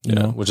anything. You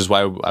know? Which is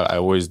why I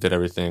always did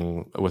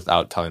everything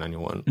without telling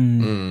anyone.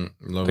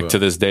 Like to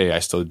this day, I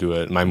still do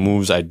it. My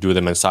moves, I do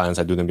them in silence.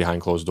 I do them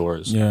behind closed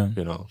doors. Yeah,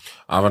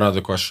 I have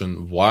another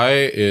question. Why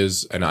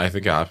is, and I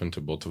think it happened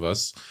to both of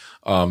us.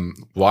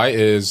 Why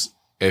is,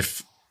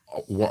 if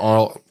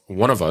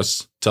one of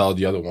us tell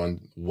the other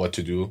one what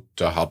to do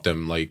to help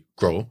them like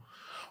grow,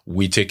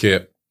 we take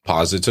it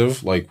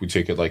positive, like we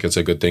take it like it's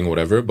a good thing,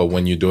 whatever. But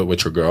when you do it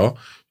with your girl,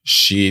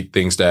 she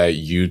thinks that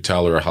you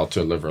tell her how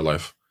to live her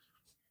life.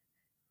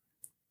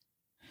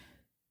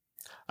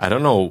 I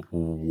don't know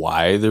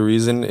why the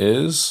reason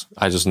is.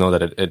 I just know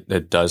that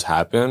it does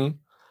happen.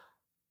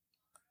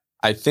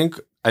 I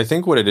think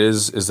what it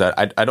is that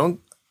I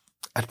don't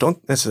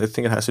necessarily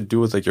think it has to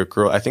do with like your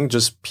girl. I think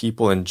just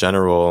people in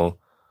general,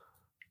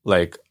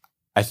 like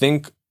I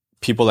think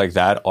people like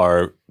that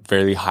are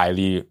very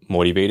highly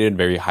motivated,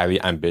 very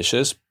highly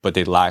ambitious, but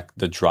they lack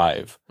the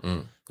drive.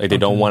 Like they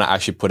don't want to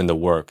actually put in the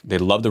work. They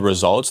love the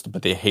results,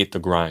 but they hate the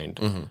grind,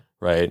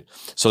 right?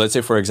 So let's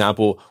say, for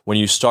example,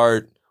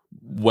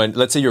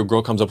 let's say your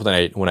girl comes up with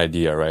an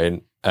idea,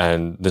 right?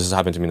 And this has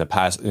happened to me in the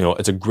past.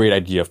 It's a great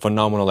idea,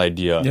 phenomenal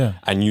idea, yeah.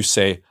 And you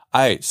say,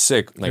 "Aight,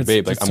 sick, like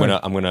babe, like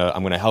I'm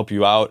gonna help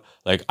you out.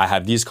 Like I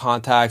have these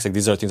contacts, like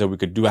these are things that we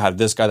could do. I have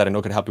this guy that I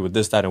know can help you with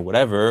this, that, and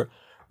whatever."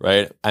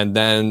 Right. And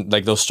then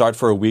like they'll start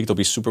for a week, they'll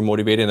be super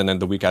motivated. And then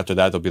the week after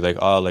that, they'll be like,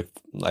 "Oh, like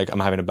I'm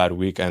having a bad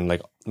week and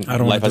like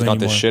life has got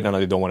this shit and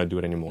I don't want to do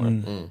it anymore."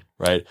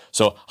 Right.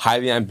 So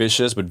highly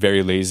ambitious, but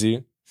very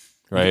lazy.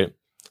 Right.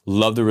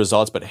 Love the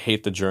results, but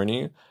hate the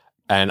journey.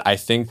 And I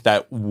think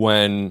that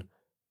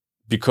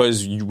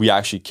because we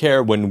actually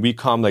care, when we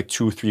come like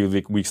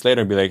 2-3 weeks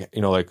later and be like,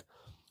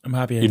 I'm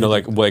happy.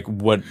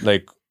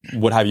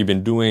 What have you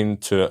been doing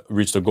to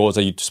reach the goals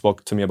that you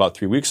spoke to me about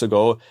 3 weeks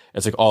ago?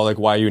 It's like, "Oh, like,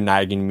 why are you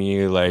nagging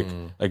me? Like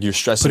you're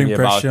stressing me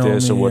about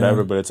this or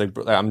whatever." But it's like,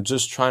 I'm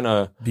just trying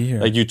to be here.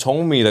 Like, you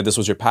told me that this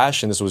was your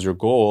passion, this was your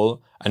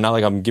goal. And now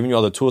like, I'm giving you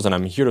all the tools and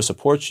I'm here to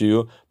support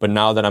you. But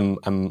now that I'm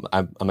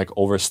like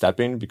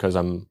overstepping because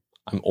I'm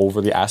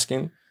overly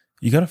asking.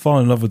 You got to fall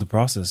in love with the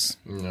process.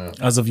 Yeah.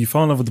 As if you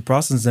fall in love with the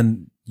process,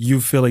 then you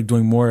feel like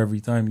doing more every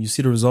time. You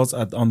see the results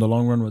on the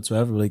long run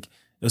whatsoever. Like,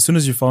 as soon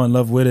as you fall in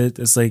love with it,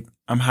 it's like,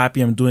 I'm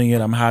happy I'm doing it.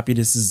 I'm happy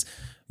this is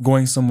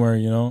going somewhere,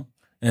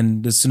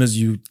 And as soon as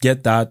you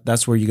get that,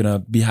 that's where you're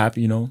going to be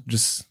happy,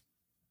 Just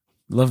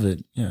love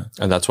it. Yeah.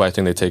 And that's why I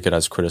think they take it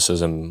as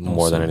criticism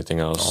more than anything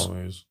else.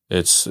 Always.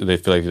 They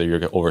feel like that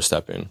you're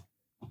overstepping.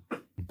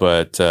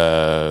 But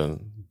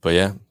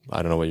yeah,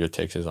 I don't know what your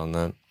take is on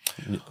that.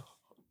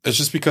 It's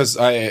just because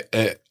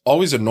it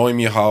always annoy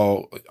me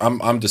how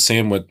I'm the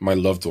same with my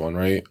loved one,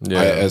 right?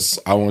 Yeah.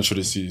 I want you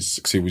to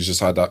succeed. We just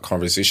had that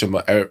conversation,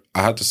 but I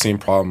had the same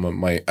problem with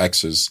my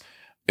exes.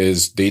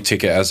 Is they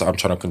take it as I'm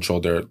trying to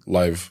control their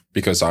life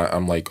because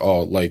I'm like,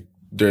 oh, like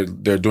they're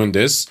doing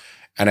this,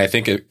 And I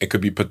think it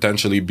could be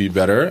potentially be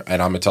better.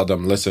 And I'm gonna tell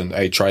them, listen,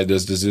 hey, try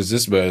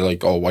this, but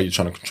like, oh, why are you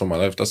trying to control my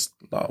life? That's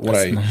not what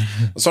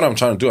that's what I'm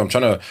trying to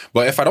do.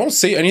 But if I don't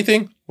say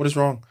anything, what is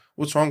wrong?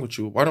 What's wrong with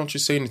you? Why don't you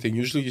say anything?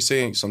 Usually you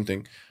say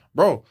something,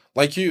 bro.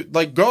 Like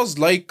girls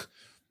like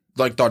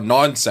the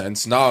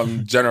nonsense. Now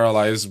I'm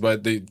generalized,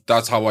 but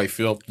that's how I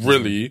feel.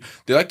 Really,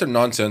 they like the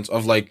nonsense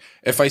of like,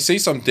 if I say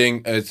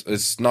something,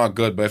 it's not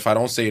good, but if I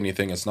don't say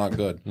anything, it's not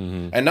good.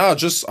 And now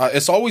just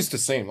it's always the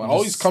same. I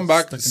always come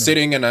back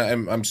sitting and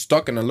I'm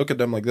stuck, and I look at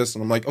them like this,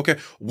 and I'm like, okay,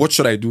 what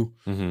should I do?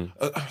 Okay.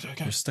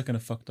 You're stuck in a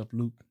fucked up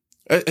loop.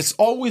 It's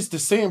always the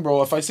same,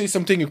 bro. If I say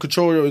something, you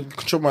control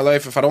my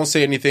life. If I don't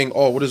say anything,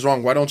 oh, what is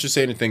wrong? Why don't you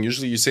say anything?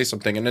 Usually you say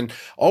something, and then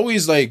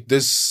always like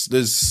this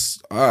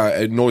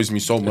it annoys me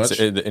so much.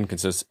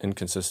 It's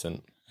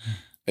inconsistent.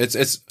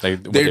 It's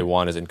like what they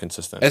want is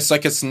inconsistent. It's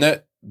like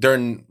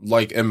they're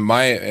like in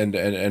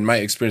my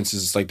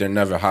experiences, it's like they're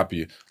never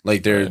happy.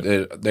 Like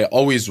they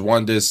always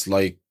want this,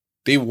 like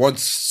they want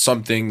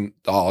something.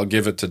 I'll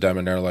give it to them,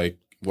 and they're like,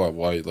 what?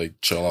 Why?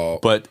 Like, chill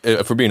out. But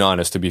if we're being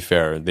honest, to be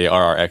fair, they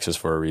are our exes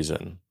for a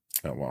reason.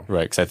 Oh, wow.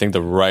 Right? Because I think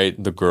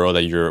the girl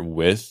that you're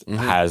with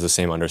has the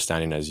same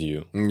understanding as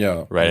you.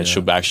 Yeah. Right? And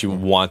she'll actually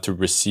want to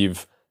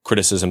receive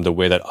criticism the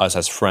way that us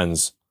as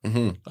friends,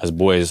 as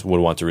boys, would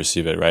want to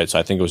receive it. Right? So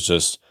I think it was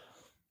just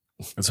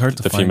it's hard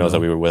to the find females out.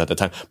 that we were with at the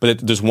time.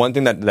 But there's one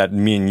thing that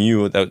me and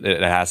you, that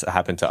it has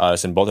happened to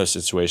us in both our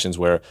situations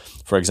where,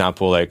 for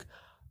example, like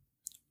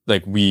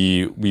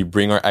we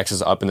bring our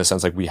exes up in the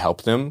sense like we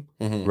help them,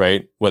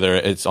 right? Whether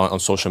it's on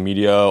social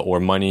media or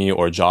money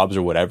or jobs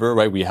or whatever,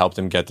 right? We help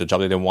them get the job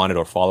that they wanted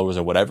or followers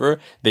or whatever.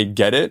 They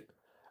get it.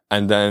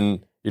 And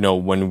then,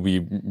 when we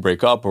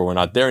break up or we're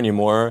not there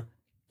anymore,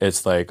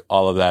 it's like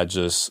all of that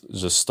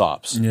just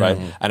stops, right?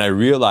 And I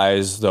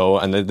realize though,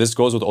 and this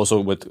goes with also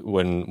with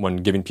when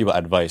giving people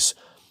advice,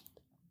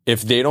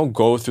 if they don't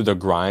go through the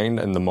grind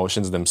and the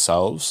motions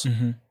themselves,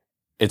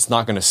 it's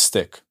not going to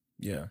stick.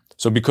 Yeah.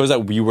 So because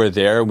that we were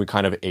there, we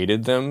kind of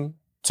aided them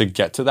to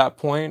get to that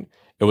point.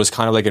 It was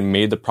kind of like it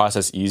made the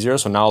process easier.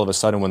 So now all of a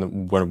sudden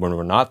when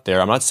we're not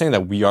there, I'm not saying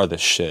that we are the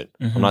shit.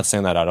 I'm not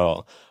saying that at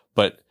all.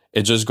 But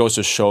it just goes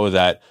to show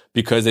that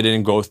because they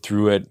didn't go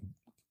through it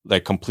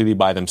like completely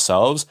by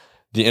themselves,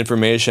 the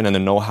information and the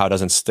know-how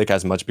doesn't stick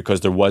as much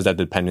because there was that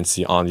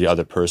dependency on the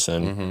other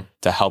person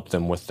to help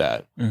them with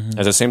that.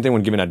 It's the same thing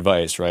when giving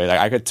advice, right?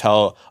 Like I could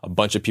tell a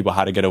bunch of people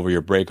how to get over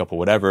your breakup or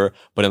whatever,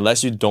 but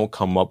unless you don't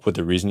come up with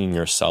the reasoning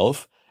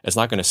yourself, it's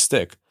not going to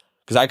stick.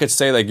 Because I could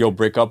say like, yo,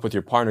 break up with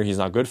your partner, he's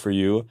not good for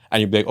you.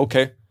 And you'd be like,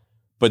 okay.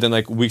 But then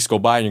like weeks go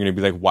by and you're going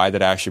to be like, why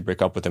did I actually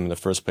break up with him in the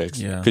first place?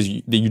 Because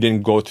you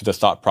didn't go through the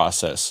thought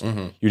process.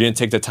 You didn't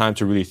take the time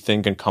to really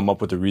think and come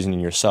up with the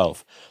reasoning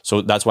yourself.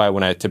 So that's why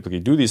when I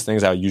typically do these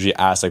things, I usually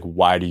ask like,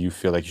 why do you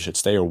feel like you should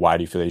stay or why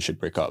do you feel like you should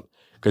break up?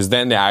 Because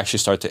then they actually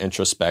start to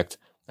introspect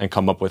and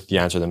come up with the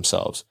answer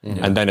themselves.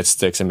 And then it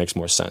sticks and makes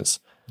more sense.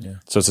 Yeah.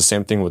 So it's the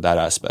same thing with that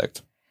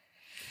aspect.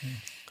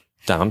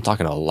 Damn, I'm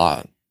talking a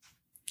lot.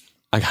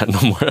 I got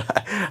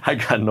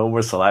no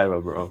more saliva,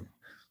 bro.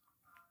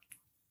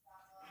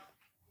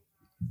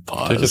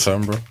 Pause. Take your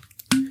time, bro.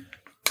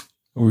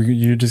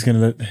 You're just gonna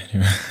let.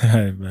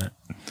 I bet.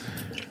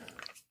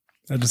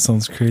 That just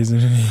sounds crazy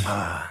to me.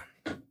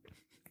 But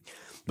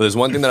there's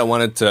one thing that I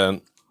wanted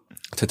to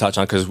touch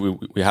on because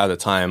we have the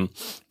time,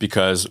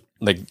 because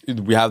like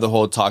we have the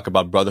whole talk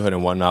about brotherhood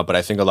and whatnot, but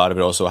I think a lot of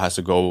it also has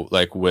to go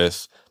like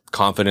with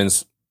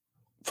confidence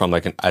from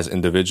like as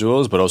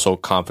individuals, but also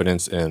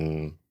confidence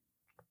in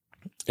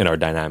our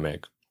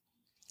dynamic.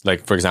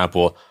 Like for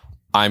example,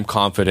 I'm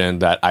confident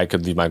that I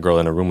could leave my girl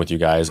in a room with you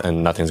guys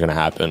and nothing's going to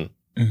happen.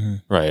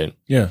 Right?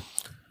 Yeah.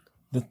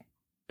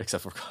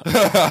 Except for...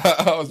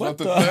 I was about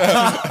to say.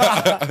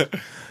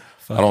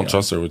 I don't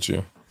trust her with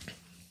you.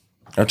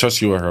 I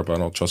trust you with her, but I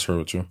don't trust her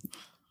with you.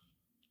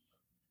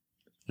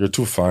 You're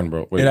too fine,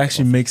 bro. Wait, it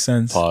actually makes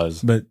sense.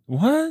 Pause. But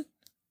what?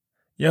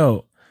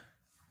 Yo.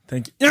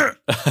 Thank you. Why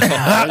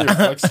are you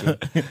flexing?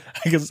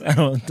 Because I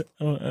don't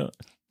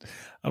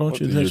want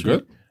you to touch me.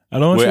 Good? I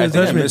don't want you to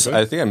touch me.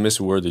 I think I missed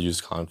a word to use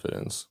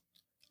confidence.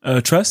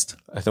 Trust?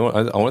 I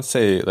want to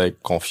say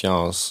like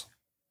confiance.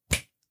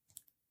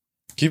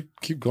 Keep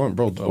going,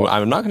 bro.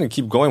 I'm not going to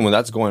keep going when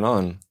that's going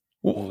on.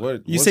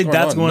 You say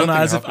that's going on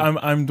as if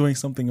I'm doing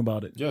something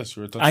about it. Yes,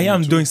 you're touching I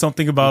am doing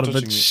something about it,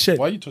 but shit.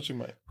 Why are you touching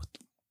my...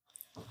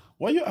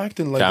 Why are you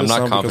acting like I'm this?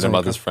 not confident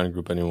about this friend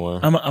group anymore.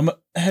 I'm a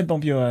head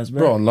bump your ass,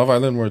 bro. Bro, on Love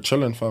Island, we're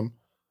chilling, fam.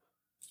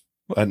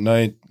 At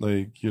night,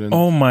 like, you didn't...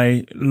 Oh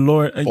my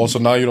lord. Also,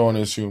 now you don't want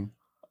to assume.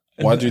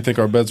 Why do you think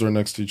our beds were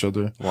next to each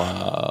other?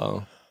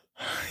 Wow.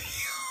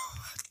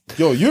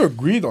 Yo, you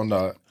agreed on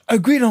that.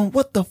 Agreed on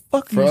what the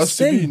fuck For you us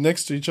saying? to be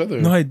next to each other.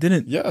 No, I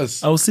didn't.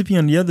 Yes. I was sleeping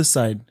on the other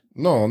side.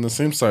 No, on the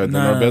same side.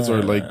 Then our beds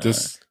were like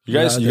this. You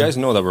guys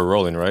know that we're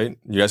rolling, right?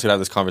 You guys could have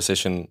this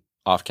conversation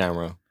off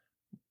camera.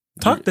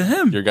 Talk to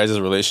him. Your guys'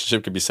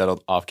 relationship could be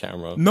settled off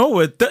camera. No,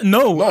 I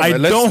don't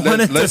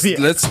want it to be.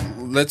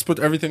 Let's put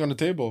everything on the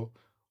table.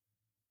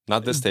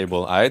 Not this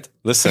table, alright?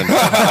 Listen.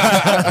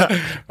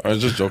 I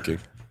was just joking.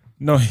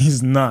 No,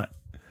 he's not.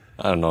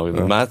 I don't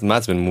know.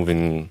 Matt's been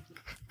moving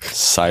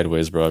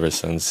sideways, bro, ever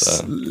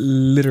since.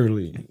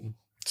 Literally.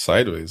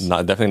 Sideways.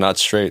 Definitely not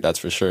straight, that's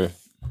for sure.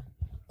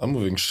 I'm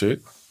moving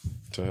straight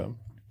to him.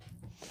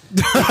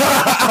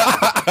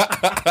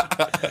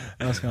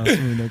 That's kind of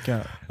smooth, no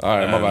cap. All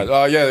right, my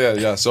bad.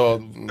 Yeah. So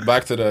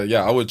back to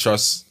I would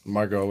trust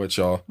my girl with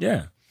y'all.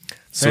 Yeah.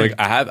 So like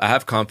I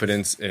have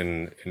confidence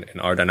in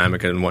our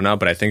dynamic and whatnot,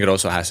 but I think it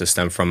also has to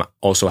stem from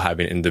also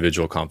having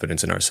individual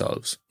confidence in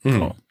ourselves.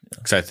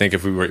 Because I think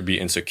if we were to be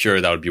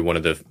insecure, that would be one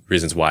of the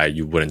reasons why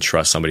you wouldn't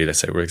trust somebody, let's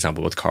say, for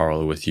example, with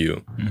Carl or with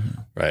you,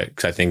 right?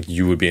 Because I think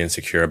you would be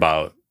insecure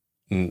about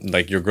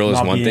like your girl is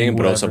Not one being thing,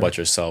 but also whatever. about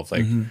yourself,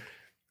 like.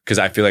 Because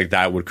I feel like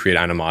that would create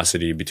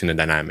animosity between the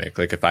dynamic.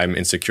 Like if I'm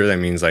insecure, that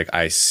means like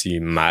I see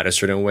Matt a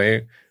certain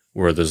way,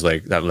 where there's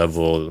like that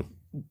level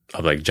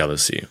of like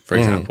jealousy, for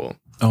example.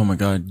 Oh my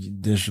God.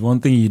 There's one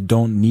thing you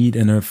don't need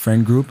in a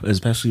friend group,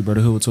 especially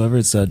brotherhood whatsoever.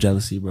 It's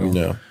jealousy, bro.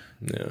 Yeah.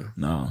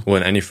 No. Well,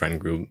 in any friend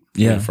group.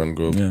 Yeah. Friend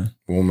group. Yeah.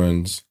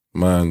 Woman's,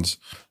 man's.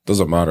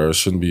 Doesn't matter. It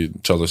shouldn't be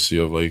jealousy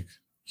of like,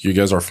 you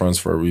guys are friends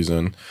for a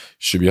reason. You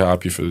should be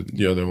happy for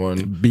the other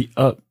one. Be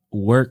up,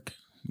 work,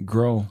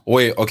 grow.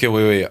 Wait.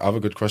 I have a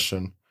good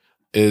question.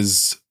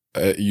 Is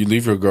you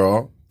leave your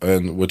girl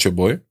and with your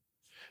boy,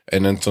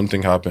 and then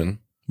something happened,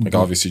 like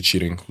obviously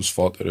cheating, whose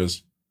fault it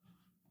is?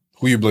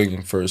 Who you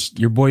blaming first?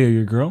 Your boy or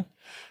your girl?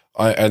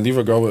 I leave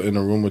a girl in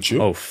a room with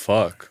you. Oh,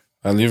 fuck.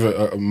 I leave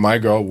my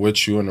girl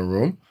with you in a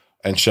room,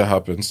 and shit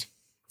happens.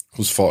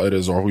 Whose fault it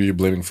is, or who you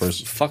blaming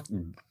first? Fuck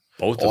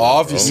both of them,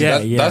 Obviously,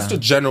 bro. that's the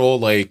general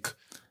like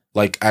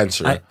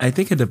answer. I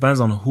think it depends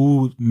on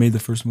who made the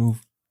first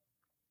move.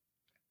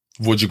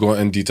 Would you go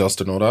in details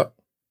to know that?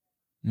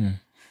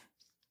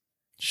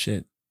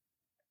 Shit.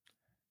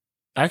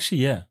 Actually,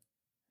 yeah.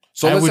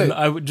 So I let's would. say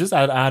I would just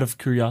out of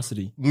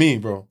curiosity. me,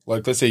 bro.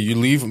 Like, let's say you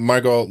leave my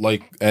girl,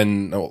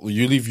 and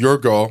you leave your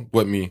girl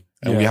with me,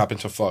 and we happen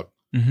to fuck.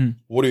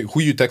 Mm-hmm. Who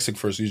you texting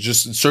first? You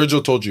just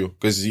Sergio told you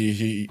because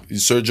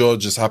Sergio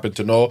just happened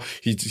to know.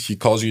 He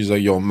calls you. He's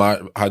like, "Yo,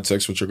 Matt had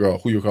sex with your girl."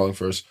 Who you calling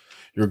first?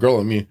 Your girl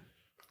or me?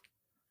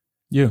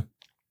 You.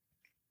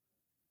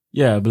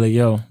 Yeah, I'd be like,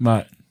 yo,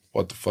 Matt,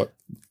 What the fuck?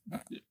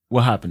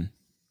 what happened?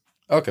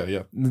 Okay,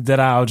 yeah,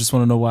 That I just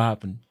want to know what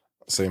happened.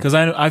 same. Because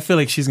I feel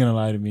like she's gonna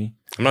lie to me.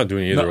 I'm not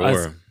doing either No,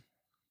 or.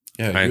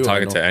 Yeah, I ain't you,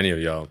 talking know. to any of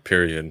y'all,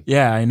 period.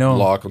 Yeah, I know.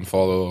 Block and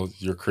follow.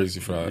 You're crazy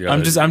for that. Yeah.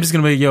 I'm just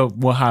gonna be like, yo,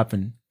 what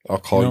happened? I'll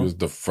call You know?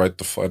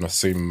 you in the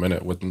same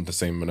minute. Within the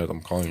same minute,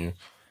 I'm calling you.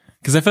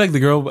 Because I feel like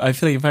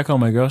if I call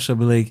my girl, she'll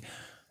be like,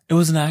 it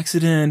was an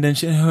accident. And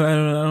she, I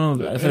don't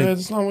know. I feel like,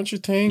 That's not what you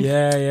think.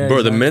 yeah. Bro,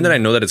 the exactly. minute I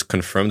know that it's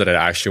confirmed that it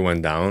actually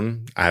went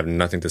down, I have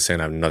nothing to say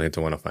and I have nothing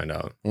to want to find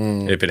out.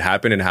 If it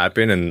happened, it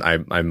happened, and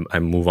I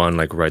move on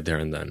like right there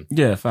and then.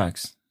 Yeah,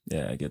 facts.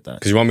 Yeah, I get that.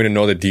 Because you want me to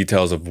know the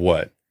details of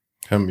what?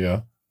 Him,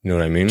 yeah. You know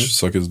what I mean? Just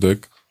suck his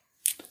dick.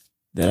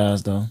 That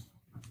ass though.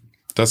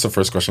 That's the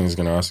first question he's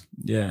gonna ask.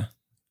 Yeah.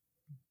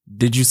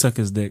 Did you suck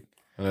his dick?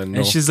 And then no.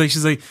 And she's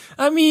like,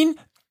 I mean,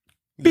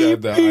 Yeah,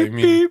 beep, that, beep, I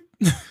mean,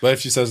 beep. but if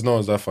she says no,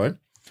 is that fine?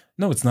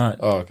 No, it's not.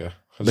 Oh, okay. I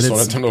But just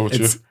wanted to know what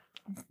you. it's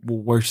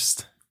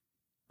worst.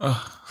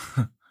 Ugh.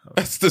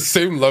 It's the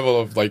same level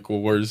of like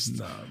worst.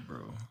 Nah,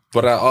 bro.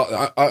 But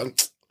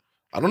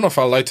I don't know if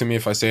I lie to me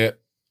if I say it.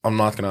 I'm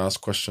not gonna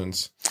ask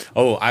questions.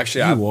 Oh,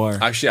 actually, You are.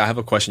 Actually, I have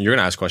a question. You're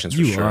gonna ask questions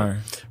for You sure. are.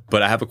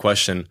 But I have a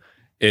question.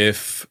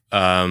 If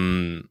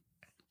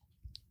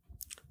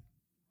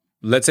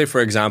let's say,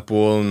 for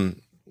example,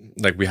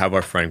 like we have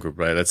our friend group,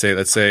 right? Let's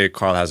say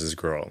Carl has his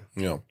girl.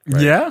 You know,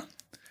 Yeah.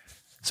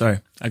 Sorry,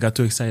 I got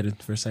too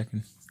excited for a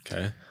second.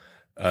 Okay.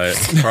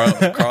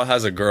 Carl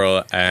has a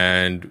girl,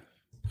 and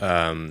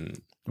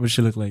What does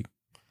she look like?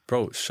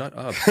 bro, shut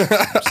up.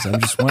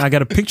 I got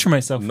to picture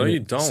myself. No, with you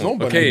it. don't.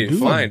 Nobody Okay, do.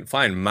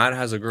 fine. Matt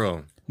has a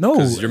girl. No,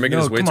 'Cause you're making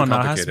no, this way come too on,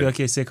 now, it has to be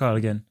complicated. okay. Say Carl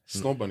again.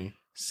 Snow Bunny.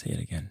 Say it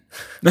again.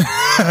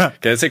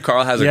 Okay, let's say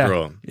Carl has a Yeah,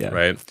 girl, yeah.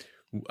 right?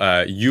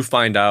 You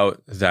find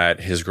out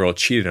that his girl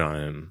cheated on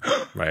him,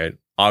 right?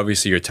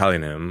 Obviously, you're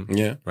telling him,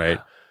 Yeah. right?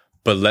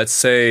 But let's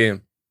say,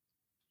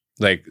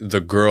 like, the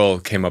girl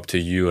came up to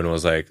you and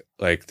was like,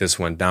 this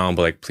went down,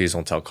 but like, please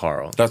don't tell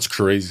Carl. That's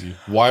crazy.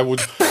 Why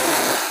would?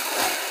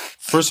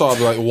 First of all, I'd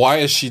be like, why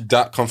is she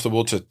that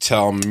comfortable to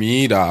tell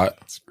me that?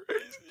 That's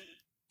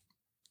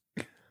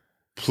crazy.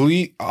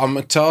 Please, I'm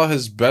gonna tell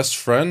his best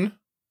friend,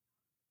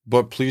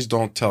 but please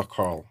don't tell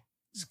Carl.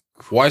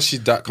 Why is she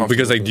that comfortable?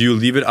 Because like, do you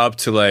leave it up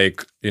to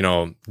like, do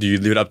you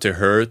leave it up to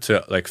her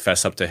to like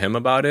fess up to him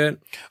about it?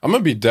 I'm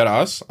gonna be dead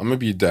ass.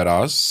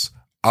 That's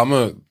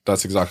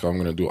exactly what I'm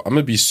gonna do. I'm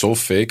gonna be so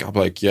fake. I'll be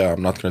like, yeah,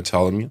 I'm not gonna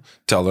tell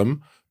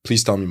him.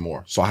 Please tell me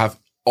more. So I have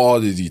all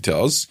the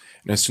details,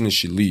 and as soon as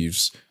she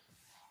leaves,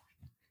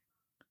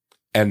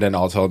 and then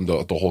I'll tell him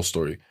the whole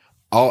story.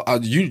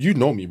 You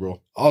know me, bro.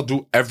 I'll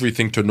do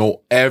everything to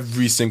know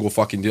every single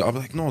fucking deal. I'll be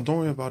like, no, don't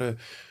worry about it.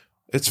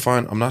 It's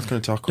fine. I'm not gonna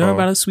tell Carl. Don't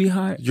worry about it,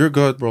 sweetheart. You're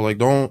good, bro. Like,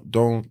 don't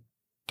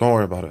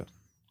worry about it.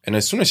 And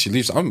as soon as she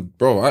leaves, I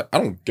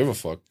don't give a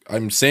fuck.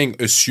 I'm saying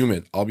assume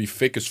it. I'll be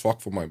fake as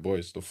fuck for my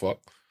boys. The fuck.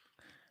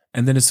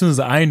 And then as soon as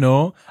I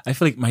know, I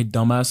feel like my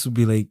dumbass would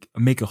be like,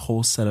 make a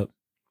whole setup.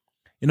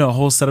 You know, a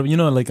whole setup, you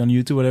know, like on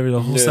YouTube, whatever, the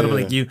whole setup,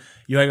 like you're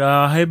like,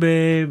 oh, hey,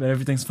 babe, and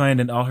everything's fine.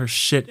 And all her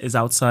shit is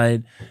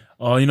outside.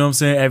 Oh, you know what I'm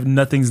saying?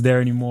 Nothing's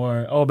there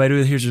anymore. Oh, by the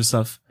way, here's your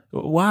stuff.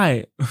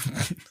 Why?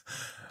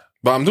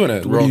 But I'm doing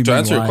it, bro. To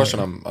answer your question,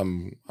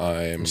 I'm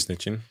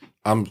snitching.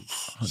 I'm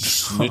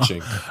snitching.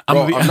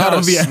 Bro, I'm not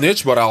a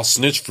snitch, but I'll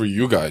snitch for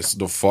you guys.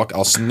 The fuck?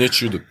 I'll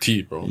snitch you the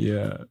tea, bro.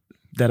 Yeah.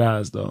 That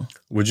ass, though.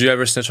 Would you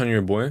ever snitch on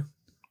your boy?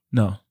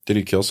 No. Did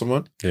he kill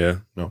someone? Yeah.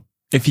 No.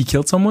 If he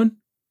killed someone?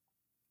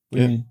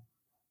 Yeah.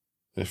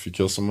 If you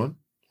kill someone,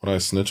 would I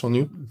snitch on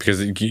you?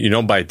 Because you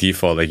know, by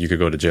default, like you could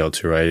go to jail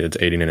too, right? It's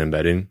aiding and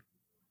abetting.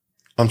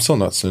 I'm still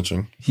not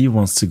snitching. He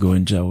wants to go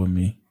in jail with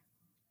me.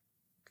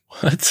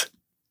 What?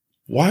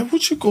 Why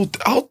would you go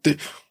out there?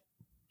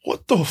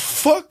 What the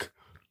fuck?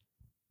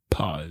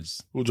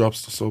 Pause. Who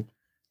drops the soap?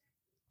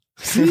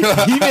 He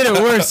made it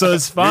worse, so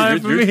it's fine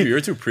for me. You're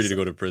too pretty to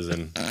go to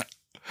prison.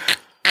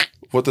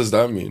 What does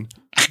that mean?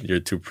 You're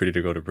too pretty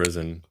to go to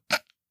prison.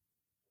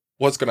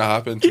 What's gonna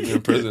happen to me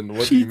in prison?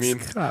 What do you mean?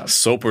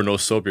 Soap or no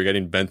soap, you're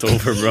getting bent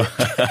over, bro.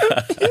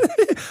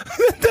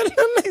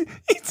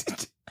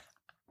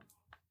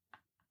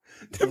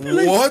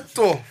 What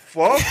the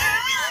fuck?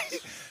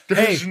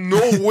 There's no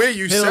way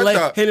you said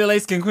that. Hey, the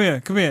light skin,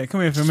 come here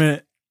for a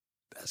minute.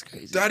 That's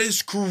crazy. That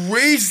is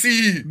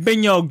crazy.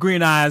 Bring your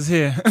green eyes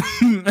here.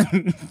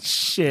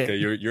 Shit. Okay,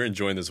 you're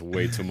enjoying this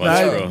way too much,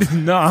 bro.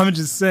 No, I'm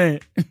just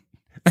saying.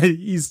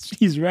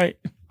 He's right.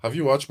 Have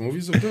you watched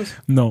movies of this?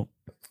 No.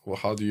 Well,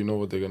 how do you know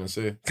what they're gonna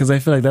say? Because I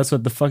feel like that's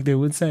what the fuck they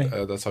would say.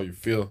 That's how you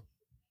feel.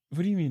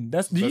 What do you mean?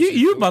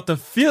 You about to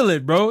feel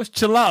it, bro.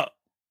 Chill out.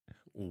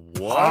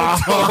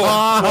 What?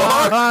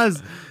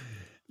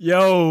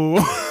 Yo.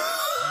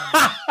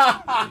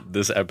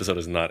 This episode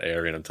is not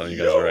airing. I'm telling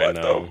you guys right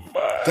now.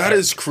 That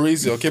is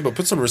crazy. Okay, but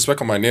put some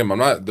respect on my name.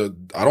 I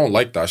don't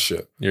like that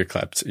shit. Your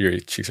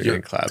cheeks are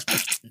getting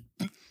clapped.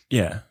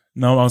 Yeah.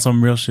 No, on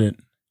some real shit.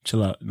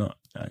 Chill out. No.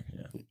 Yeah.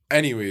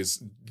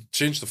 Anyways,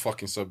 change the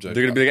fucking subject.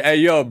 They're gonna be like, "Hey,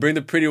 yo, bring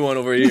the pretty one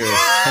over here."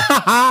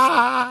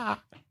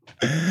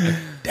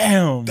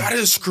 Damn. That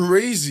is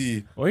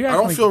crazy. Well, yeah, I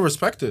don't feel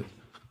respected.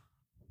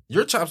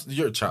 Your chaps.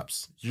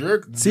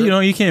 See,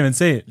 you can't even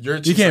say it.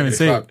 You can't even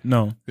say it.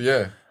 No.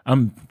 Yeah.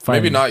 I'm fine.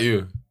 Maybe not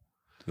you.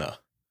 No.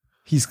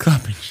 He's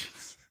clapping.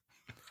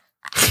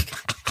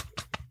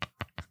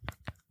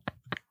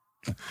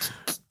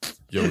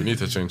 Yo, we need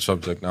to change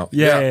subject now.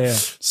 Yeah.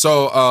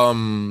 So,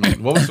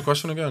 what was the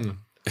question again?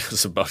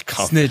 It's about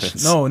confidence.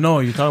 Snitch. No.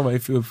 You talk about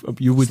if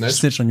you would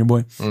snitch on your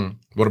boy.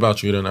 What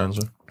about you? You didn't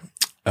answer.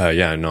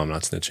 Yeah, no, I'm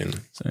not snitching.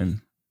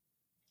 Same.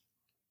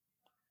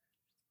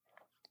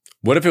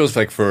 What if it was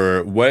like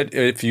what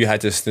if you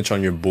had to snitch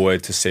on your boy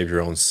to save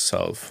your own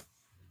self?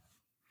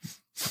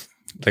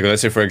 Like,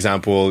 let's say, for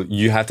example,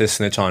 you had to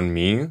snitch on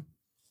me,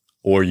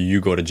 or you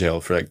go to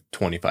jail for like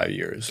 25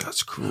 years.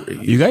 That's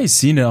crazy. You guys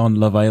seen it on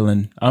Love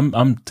Island.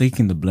 I'm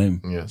taking the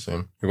blame. Yeah,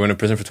 same. You're going to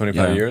prison for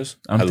 25 years?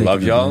 I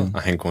love y'all.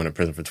 I ain't going to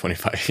prison for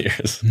 25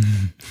 years.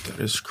 That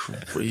is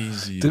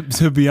crazy.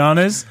 To be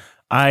honest,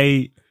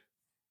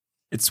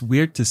 it's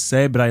weird to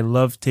say, but I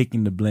love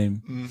taking the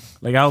blame.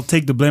 Like, I'll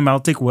take the blame. I'll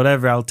take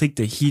whatever. I'll take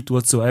the heat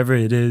whatsoever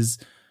it is,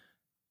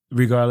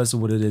 regardless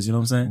of what it is. You know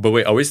what I'm saying? But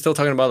wait, are we still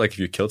talking about like if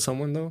you killed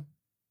someone though?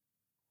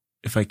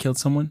 If I killed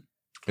someone?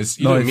 It's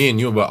either me and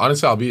you, but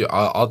honestly,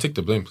 I'll take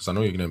the blame because I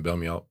know you're gonna bail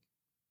me out.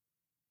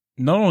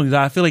 Not only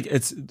that, I feel like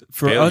it's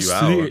for bail us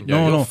three.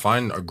 No.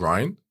 Find a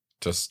grind,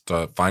 just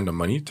find the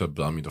money to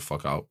bail me the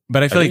fuck out.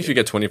 But I feel like if you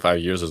get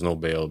 25 years, there's no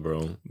bail,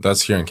 bro.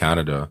 That's here in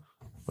Canada.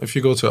 If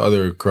you go to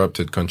other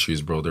corrupted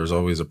countries, bro, there's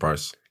always a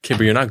price. Okay,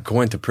 but you're not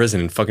going to prison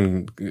in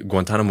fucking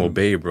Guantanamo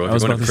Bay, bro. If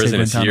you're going to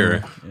prison, it's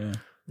here.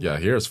 Yeah,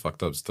 here it's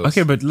fucked up still.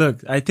 Okay, but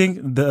look, I think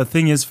the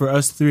thing is for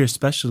us three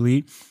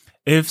especially,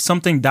 if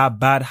something that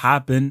bad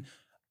happened,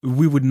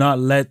 we would not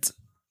let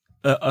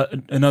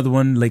another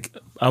one, like,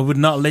 I would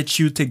not let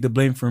you take the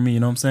blame for me,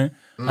 you know what I'm saying?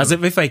 As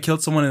if I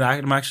killed someone and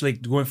I'm actually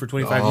like, going for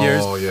 25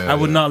 years, I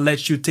would not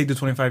let you take the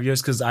 25 years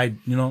because I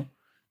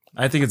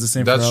think it's the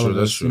same for all of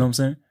us, you know what I'm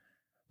saying?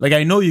 Like,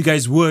 I know you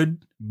guys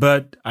would,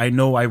 but I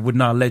know I would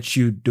not let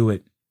you do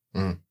it.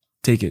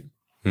 Take it.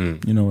 You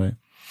know what?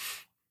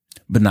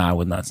 But nah, I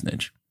would not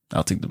snitch.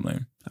 I'll take the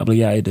blame. I'll be like,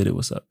 yeah, I did it.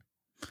 What's up?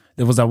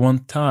 There was that one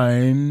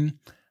time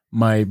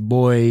my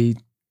boy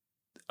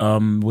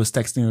was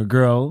texting a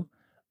girl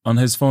on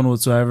his phone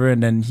whatsoever,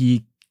 and then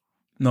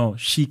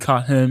she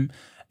caught him,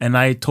 and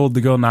I told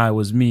the girl, nah, it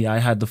was me. I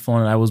had the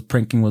phone, and I was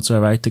pranking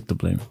whatsoever. I took the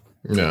blame.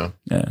 Yeah,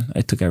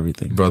 I took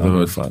everything.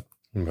 Brotherhood.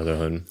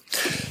 Brotherhood.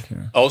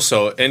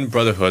 Also, in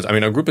Brotherhood, I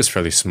mean, our group is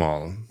fairly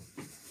small.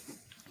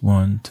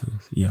 1, 2, 3,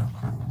 yeah.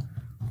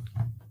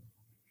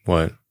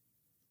 What?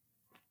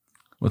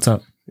 What's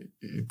up?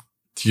 You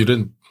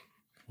didn't.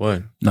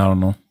 What? No, I don't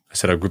know. I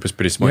said our group is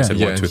pretty small. I said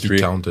 1, 2, 3.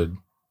 Counted.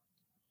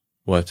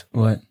 What?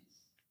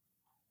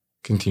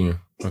 Continue.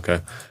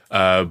 Okay.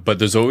 But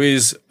there's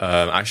always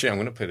actually I'm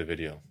gonna play the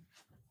video.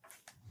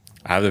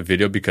 I have the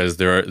video because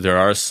there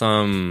are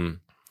some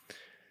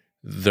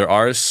there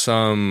are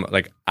some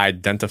like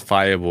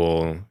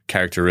identifiable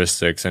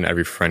characteristics in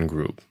every friend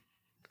group,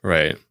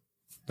 right?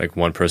 Like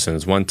one person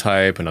is one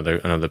type,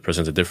 another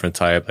person's a different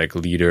type, like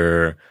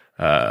leader,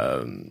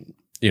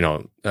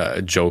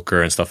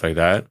 Joker and stuff like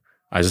that.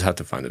 I just have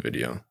to find the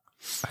video.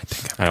 I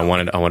think I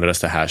wanted us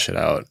to hash it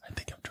out. I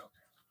think I'm joking.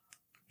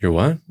 You're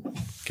what?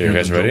 Okay, you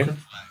guys ready?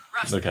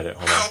 Look at it.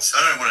 Hold on.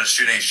 I don't want to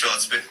shoot any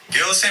shots, but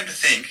girls seem to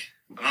think,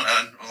 a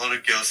lot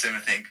of girls seem to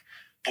think,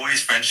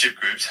 boys' friendship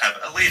groups have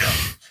a leader.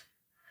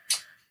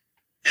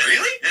 Yeah,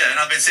 really? Yeah, and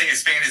I've been seeing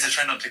it's a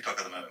trend on TikTok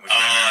at the moment. Okay.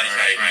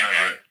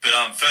 But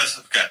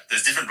first,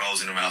 there's different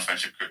roles in a male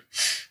friendship group.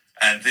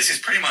 And this is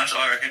pretty much,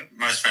 I reckon,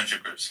 most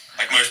friendship groups.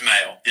 Like most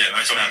male? Yeah,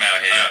 most male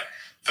here. Yeah.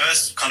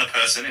 First kind of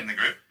person in the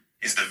group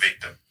is the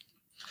victim.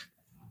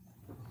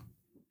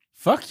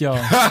 Fuck y'all.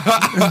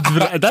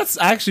 That's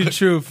actually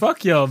true.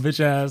 Fuck y'all,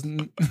 bitch ass. You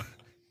don't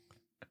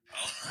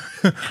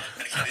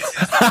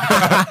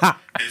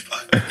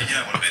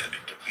want to be the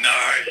victim. No,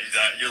 you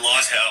don't. You're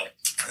light hell.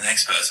 The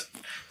next person,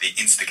 the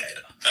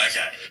instigator.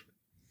 Okay.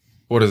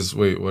 What is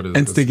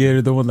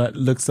Instigator? The one that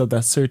looks up,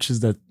 that searches,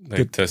 that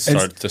Like to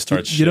start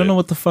shit. You don't know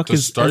what the fuck To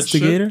is start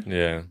instigator?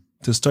 Yeah.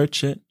 To start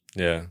shit.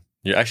 Yeah.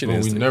 You're actually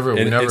Well, we never-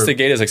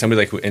 instigate is like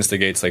somebody like who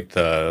instigates like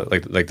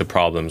the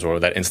problems, or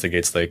that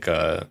instigates like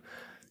the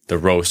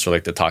roast, or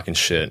like the talking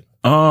shit.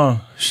 Oh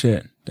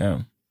shit!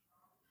 Damn.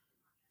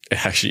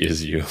 It actually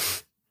is you.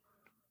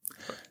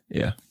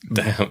 Yeah.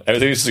 Damn.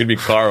 Everything's just gonna be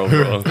Carl,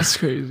 bro. That's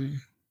crazy.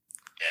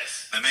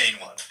 Yes. The mean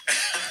one.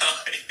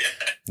 Yeah.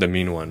 The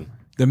mean one.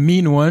 The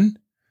mean one.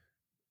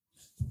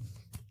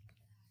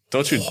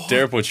 Don't you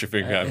dare put your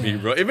finger at me,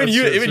 bro. Even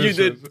you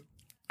did.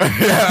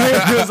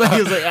 he was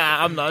like,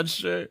 I'm not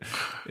sure.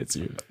 It's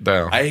you.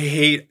 Damn.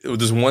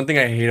 There's one thing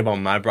I hate about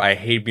Matt, bro. I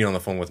hate being on the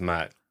phone with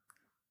Matt.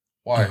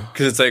 Why?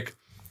 Because it's like,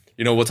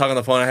 we'll talk on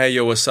the phone. Hey,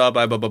 yo, what's up?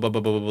 Bye, blah, blah, blah,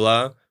 blah, blah,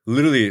 blah.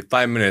 Literally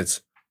 5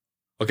 minutes.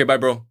 Okay, bye,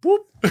 bro.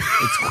 Whoop.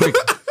 It's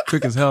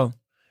quick as hell.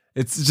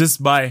 It's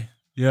just bye.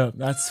 Yeah,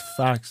 that's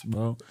facts,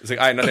 bro. It's like,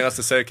 all right, nothing else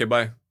to say. Okay,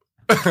 bye.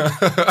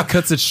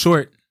 Cuts it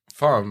short.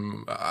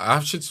 Fam, I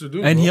have shit to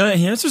do. And bro.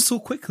 he answers so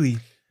quickly.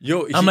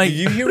 Yo, I'm like, did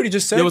you hear what he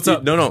just said? Yo, what's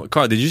up? No,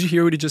 Carl, did you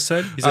hear what he just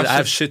said? He said, I I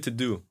have shit to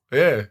do.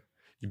 Yeah.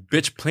 You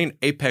bitch, playing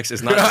Apex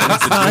is not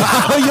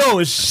things to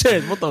Yo,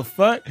 shit. What the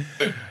fuck?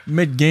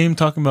 Mid game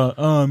talking about,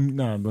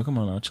 nah, bro, come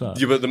on now, chill out.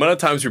 do. Yeah, but the amount of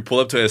times we pull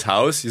up to his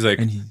house, he's like,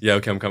 yeah,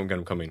 okay, I'm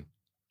coming.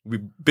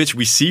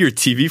 We see your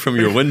TV from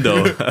your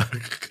window.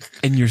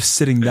 And you're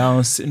sitting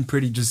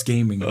pretty, just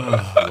gaming. Oh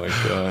my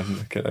god.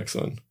 Okay, next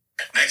one.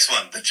 Next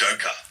one, the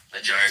Joker. The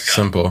Joker.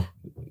 Simple.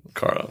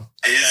 Carl.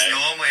 Is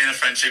normally in a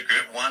friendship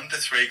group 1 to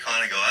 3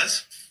 kind of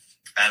guys,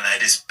 and they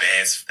just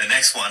bans. The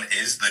next one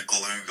is the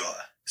glue guy.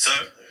 So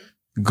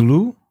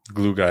Glue?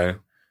 Glue guy.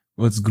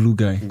 What's glue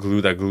guy?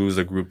 Glue that glues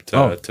the group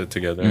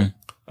together. Mm.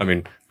 I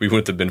mean, we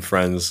wouldn't have been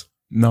friends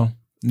No,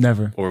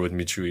 never, or with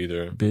Michu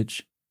either.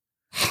 bitch.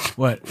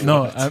 What?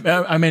 No,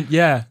 I meant,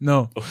 yeah,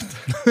 no.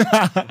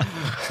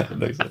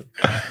 Next one.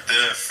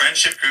 the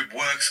friendship group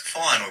works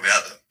fine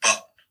without them,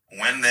 but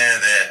when they're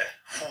there,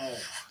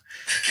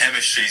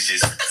 chemistry's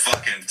just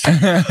fucking through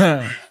the roof.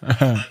 Like,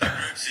 the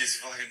group's just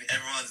fucking,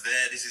 everyone's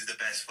there. This is the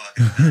best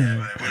fucking day,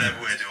 whatever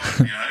we're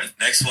doing,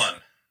 Next one,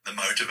 the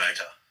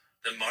motivator.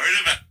 The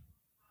motivator.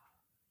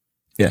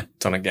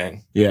 It's on a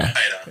gang. Yeah.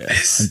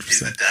 This 100%. is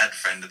the dad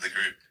friend of the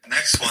group.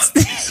 Next one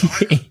is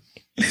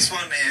this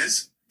one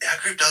is, our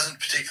group doesn't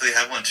particularly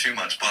have one too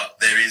much, but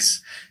there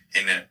is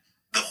in it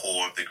the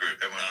whore of the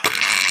group.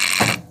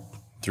 Everyone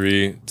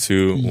 3,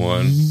 2,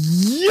 1.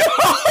 Yo,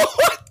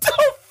 what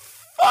the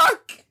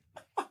fuck?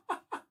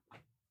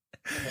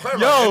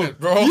 Yo,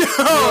 bro.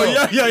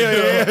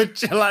 Yo,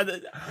 chill out.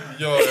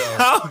 Yo.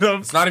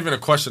 It's not even a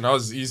question. That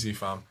was easy,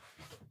 fam.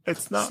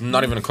 It's not. It's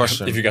not even a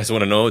question. If you guys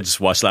want to know, just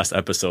watch last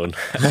episode.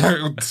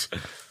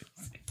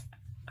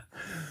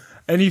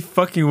 Any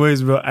fucking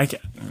ways, bro. I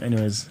can't.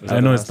 Anyways, that I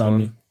the know last it's not one?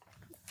 me.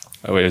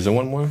 Oh, wait, is there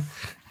one more?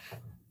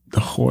 The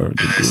whore of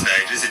the in the group.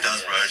 stages, it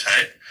does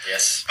rotate.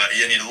 Yes. But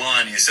you need to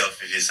lie on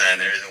yourself if you're saying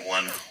there isn't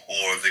one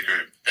whore of the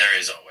group. There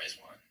is always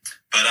one.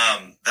 But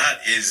that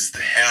is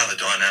how the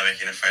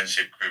dynamic in a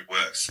friendship group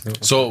works.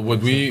 So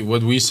would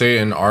we say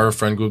in our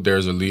friend group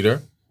there's a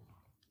leader?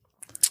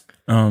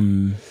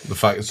 The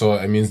fact, so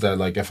it means that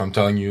like if I'm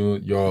telling you,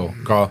 yo,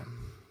 Carl,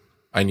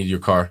 I need your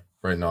car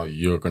right now,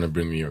 you're gonna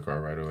bring me your car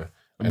right away.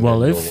 And Well,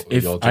 then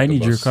if you'll take I the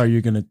need your bus. car,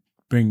 you're gonna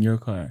bring your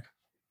car.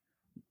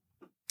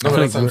 No, I but feel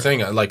that's like what I'm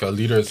saying. Like a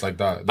leader is like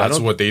that. That's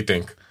don't- what they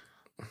think.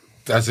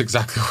 That's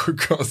exactly what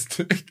girls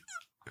think.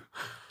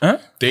 Huh?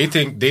 They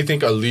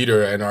think a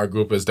leader in our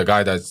group is the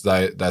guy that's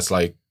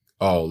like,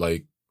 oh,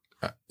 like,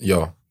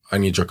 yo, I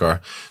need your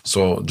car,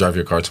 so drive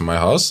your car to my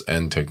house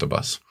and take the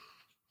bus.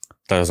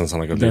 That doesn't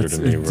sound like a leader That's,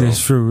 to me, bro. it's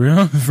for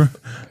real.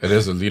 It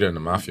is a leader in the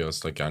mafia.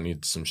 It's like I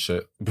need some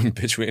shit.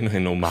 Bitch, we ain't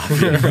no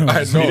mafia.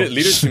 I know.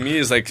 Leader to me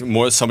is like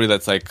more somebody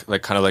that's like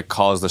kind of like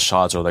calls the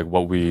shots, or like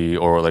what we're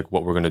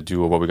gonna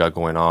do, or what we got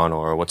going on,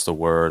 or what's the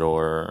word,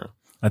 or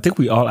I think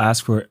we all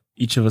ask for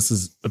each of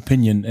us's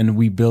opinion, and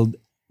we build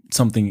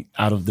something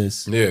out of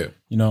this. Yeah.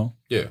 You know.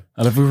 Yeah.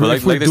 And if we're, But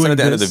if we're like they said doing at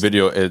the end of the this-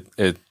 video,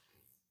 it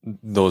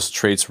those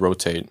traits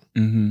rotate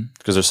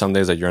because there's some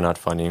days that you're not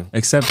funny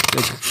except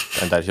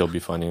and that he'll be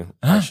funny.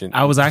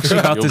 I was actually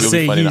about You'll to be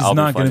say funny and he's I'll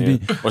not going to funny.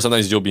 be. Or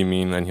sometimes you'll be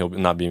mean and he'll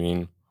not be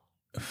mean.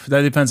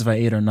 That depends if I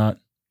ate or not.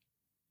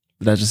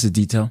 But that's just a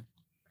detail.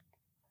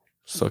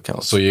 So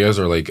counts. So you guys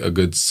are like a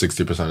good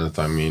 60% of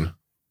the time mean.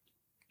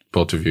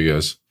 Both of you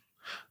guys.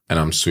 And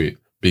I'm sweet.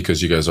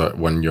 Because you guys are,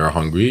 when you're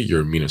hungry,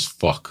 you're mean as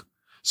fuck.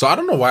 So I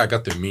don't know why I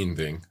got the mean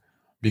thing.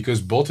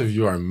 Because both of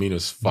you are mean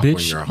as fuck when you're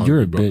Bitch, hungry.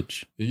 you're a bro.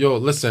 bitch. Yo,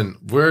 listen,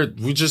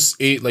 we just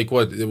ate like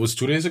what? It was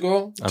 2 days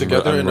ago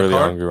together I'm in the really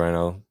car. hungry right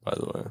now, by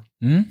the way.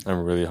 Hmm?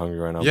 I'm really hungry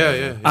right now. Yeah,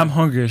 yeah. I'm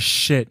hungry as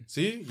shit.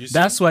 See? You see?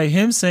 That's why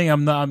him saying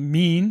I'm not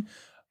mean.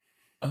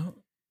 Oh.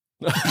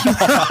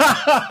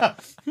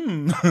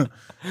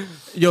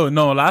 Yo,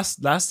 no, last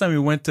time we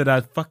went to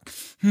that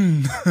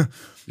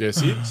Yeah,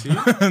 see? See?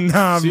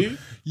 nah, See?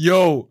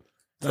 yo,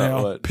 To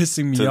like, what?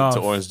 pissing me to off.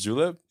 Orange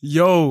Julep.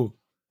 Yo,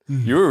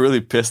 You were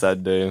really pissed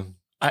that day.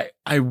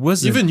 I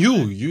wasn't. Even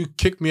you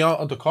kicked me out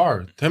of the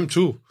car. Him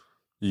too.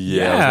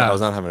 Yeah, I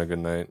was not having a good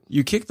night.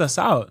 you kicked us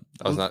out.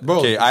 I was not. Bro.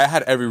 Okay, I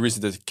had every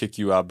reason to kick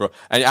you out, bro.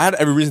 And I had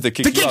every reason to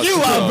kick you out. kick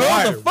you out, bro.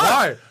 Why? What the fuck?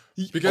 Why?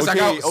 Because I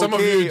got some of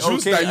your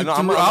juice that you No,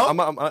 threw out. I'm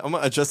gonna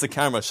adjust the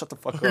camera. Shut the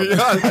fuck up.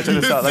 Yeah, I should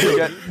have stopped. Let me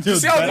get. You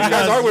see how these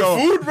guys are with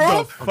food, bro?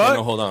 Okay,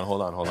 no, hold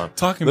on.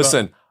 Talking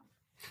Listen,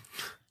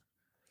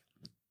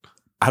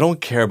 I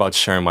don't care about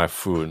sharing my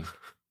food,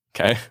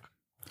 okay?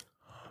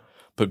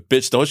 But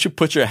bitch, don't you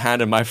put your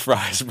hand in my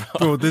fries, bro.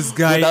 bro, this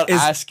guy Without is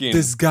asking.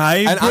 this guy,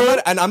 And bro.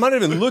 I'm not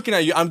even looking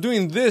at you. I'm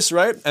doing this,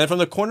 right? And from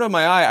the corner of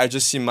my eye, I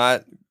just see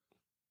Matt.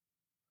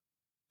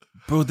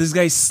 Bro, this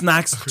guy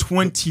snacks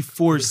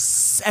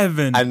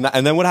 24/7.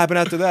 And then what happened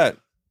after that?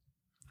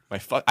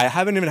 I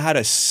haven't even had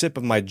a sip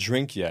of my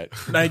drink yet.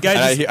 That guy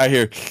And just, I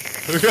hear,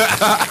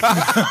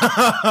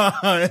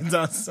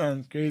 that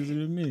sounds crazy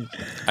to me.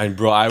 and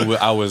bro,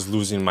 I was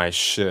losing my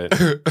shit.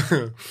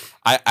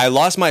 I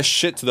lost my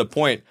shit to the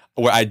point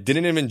where I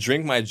didn't even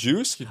drink my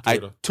juice. I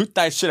took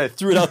that shit, I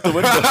threw it out the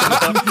window.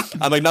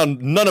 I'm like, now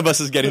none of us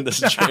is getting this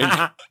drink.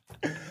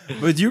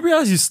 But do you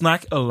realize you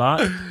snack a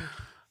lot?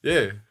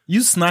 Yeah.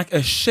 You snack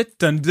a shit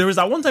ton. There was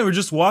that one time we were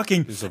just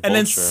walking, He's a and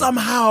then vulture.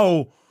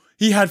 somehow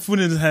he had food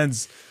in his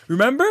hands.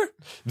 Remember?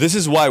 This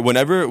is why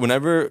whenever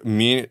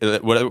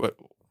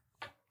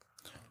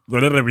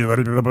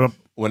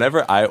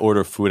I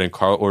order food and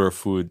Carl order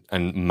food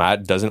and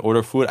Matt doesn't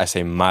order food, I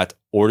say, Matt,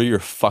 order your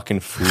fucking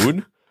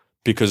food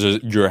because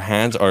your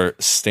hands are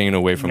staying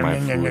away from my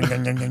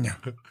food.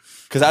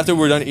 Because after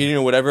we're done eating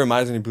or whatever,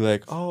 Matt's gonna be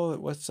like, "Oh,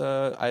 what's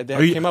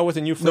they came out with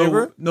a new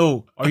flavor."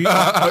 No.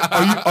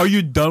 Are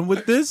you done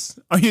with this?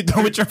 Are you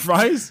done with your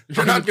fries?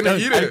 You're not gonna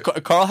eat And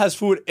it. Carl has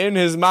food in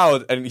his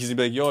mouth, and he's gonna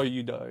be like, "Yo, are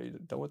you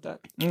done with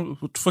that?"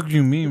 What the fuck do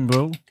you mean,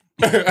 bro?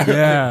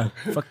 Yeah,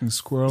 fucking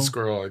squirrel.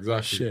 Squirrel,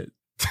 exactly. Shit,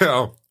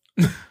 Damn.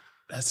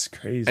 that's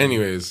crazy.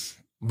 Anyways,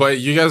 but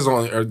you guys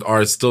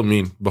are still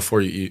mean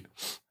before you eat.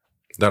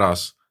 That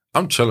us.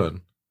 I'm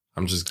chilling.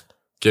 I'm just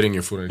getting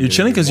your food. And You're getting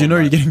chilling your because you know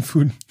more you're back. getting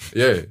food.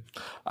 Yeah.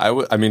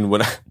 I mean,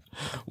 when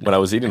I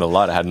was eating a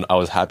lot, I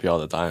was happy all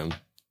the time.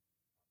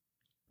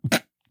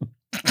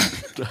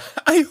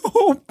 I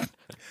hope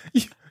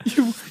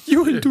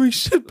you were doing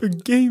shit for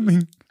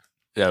gaming.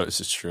 Yeah,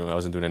 this is true. I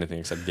wasn't doing anything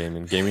except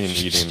gaming and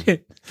eating.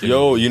 Shit.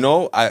 Yo, you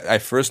know, I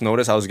first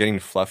noticed I was getting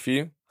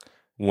fluffy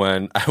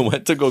when I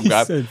went to go He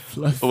grab. said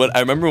fluff. When I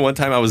remember one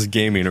time I was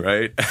gaming,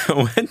 right?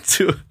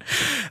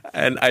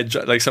 I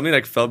like something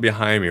like fell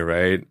behind me,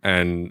 right?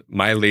 And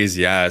my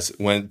lazy ass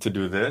went to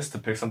do this to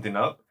pick something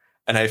up,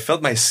 and I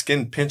felt my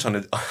skin pinch on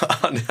it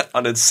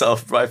on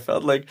itself, bro. I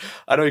felt like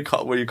I don't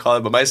know what you call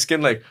it, but my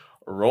skin like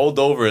rolled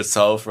over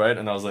itself, right?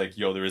 And I was like,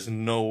 yo, there is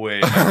no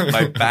way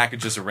my back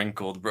just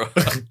wrinkled, bro.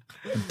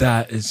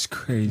 That is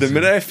crazy. The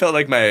minute I felt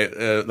like my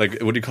like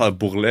what do you call it,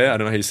 bourrelet? I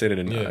don't know how you say it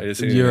in, Yeah. I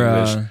say it in Your,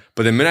 English.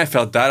 But the minute I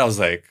felt that, I was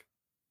like,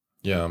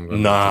 Yeah, I'm gonna.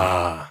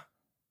 nah.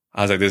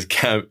 I was like,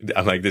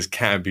 this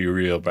can't be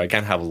real, bro. I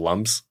can't have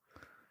lumps.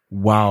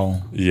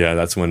 Wow, Yeah,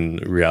 that's when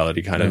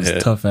reality kind that of was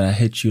hit. tough, and I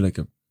hit you like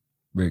a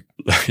brick.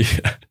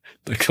 Yeah,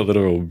 like a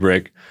literal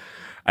brick.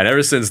 And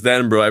ever since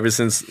then, bro, ever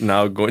since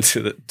now going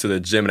to the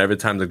gym, and every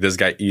time like this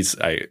guy eats,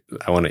 I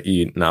want to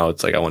eat. Now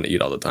it's like I want to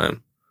eat all the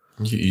time.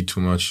 You eat too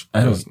much.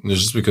 I don't-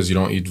 It's just because you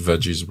don't eat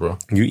veggies, bro.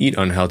 You eat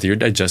unhealthy. Your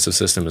digestive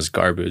system is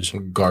garbage.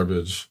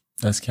 Garbage.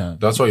 That's kind.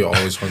 That's why you're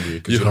always hungry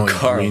because you Yo, don't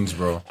Carl. eat greens,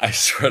 bro. I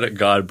swear to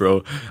God,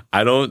 bro.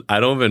 I don't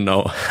even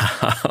know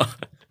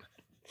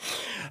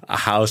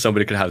how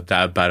somebody could have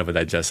that bad of a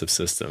digestive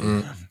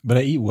system. But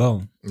I eat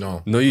well.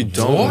 No. No, you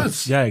don't.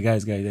 What? Yeah,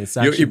 guys, it's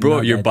actually Bro,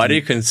 not your that body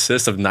deep.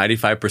 consists of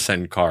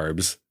 95%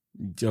 carbs,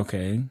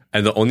 Okay.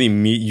 and the only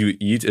meat you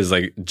eat is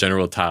like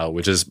General Tao,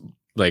 which is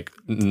like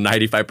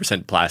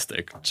 95%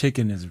 plastic.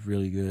 Chicken is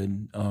really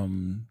good.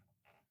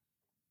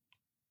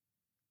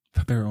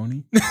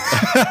 Pepperoni.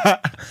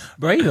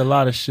 Bro, I eat a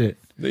lot of shit.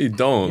 No, you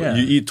don't. Yeah.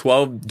 You eat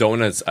 12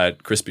 donuts at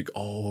Krispy.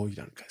 Oh, you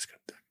don't guys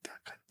got down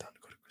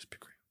to go to Krispy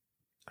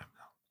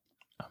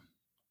Kreme.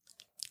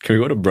 Can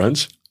we go to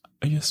brunch?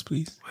 Yes,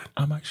 please.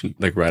 I'm actually.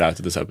 Like right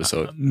after this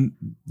episode.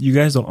 You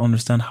guys don't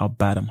understand how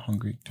bad I'm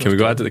hungry. Can we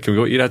go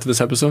eat after this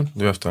episode?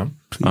 Do you have time?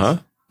 Huh?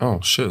 Oh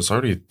shit! It's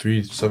already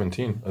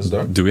 3:17. Is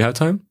that? Do we have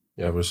time?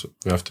 Yeah, we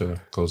have to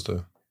close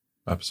the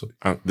episode.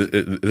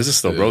 This is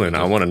still rolling.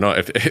 I want to know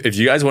if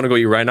you guys want to go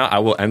eat right now. I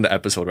will end the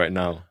episode right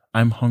now.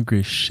 I'm hungry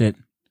as shit.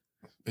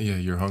 Yeah,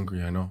 you're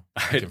hungry. I know.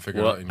 I can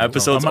figure it out.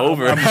 Episode's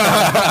over.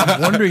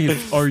 I'm wondering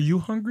are you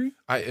hungry?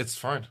 It's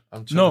fine.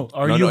 I'm chilling.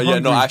 No, you hungry? Yeah,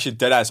 no, actually,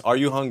 deadass. Are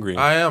you hungry?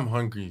 I am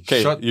hungry.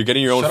 Okay, you're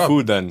getting your own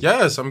food then.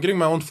 Yes, I'm getting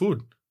my own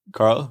food.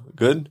 Carl,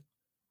 good?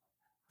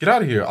 Get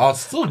out of here. I'll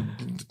still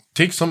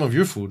take some of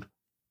your food.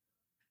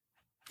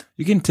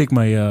 You can take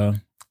my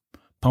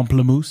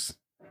pamplemousse.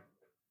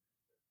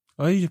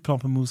 Why are you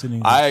pamplemousse in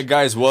English? All right,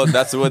 guys. Well,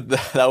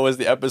 that was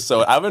the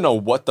episode. I don't know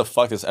what the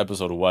fuck this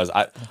episode was.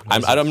 I'm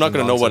not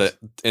gonna know what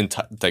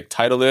it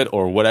title it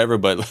or whatever.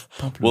 But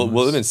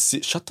we'll even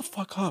see. Shut the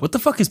fuck up. What the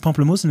fuck is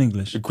pamplemousse in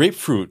English?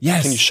 Grapefruit.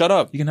 Yes. Can you shut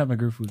up? You can have my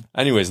grapefruit.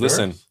 Anyways,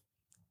 listen.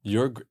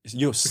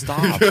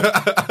 Stop.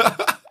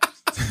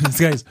 This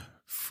guy's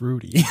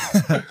fruity.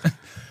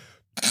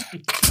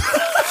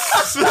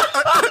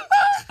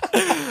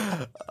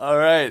 All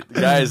right,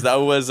 guys, that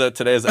was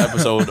today's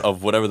episode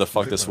of whatever the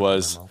fuck this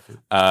was.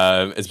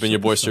 It's been your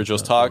boy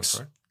Sergio's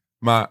Talks.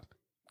 Matt.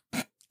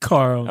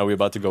 Carl. Are we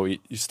about to go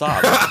eat? You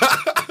stop.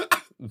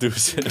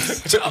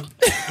 Deuces.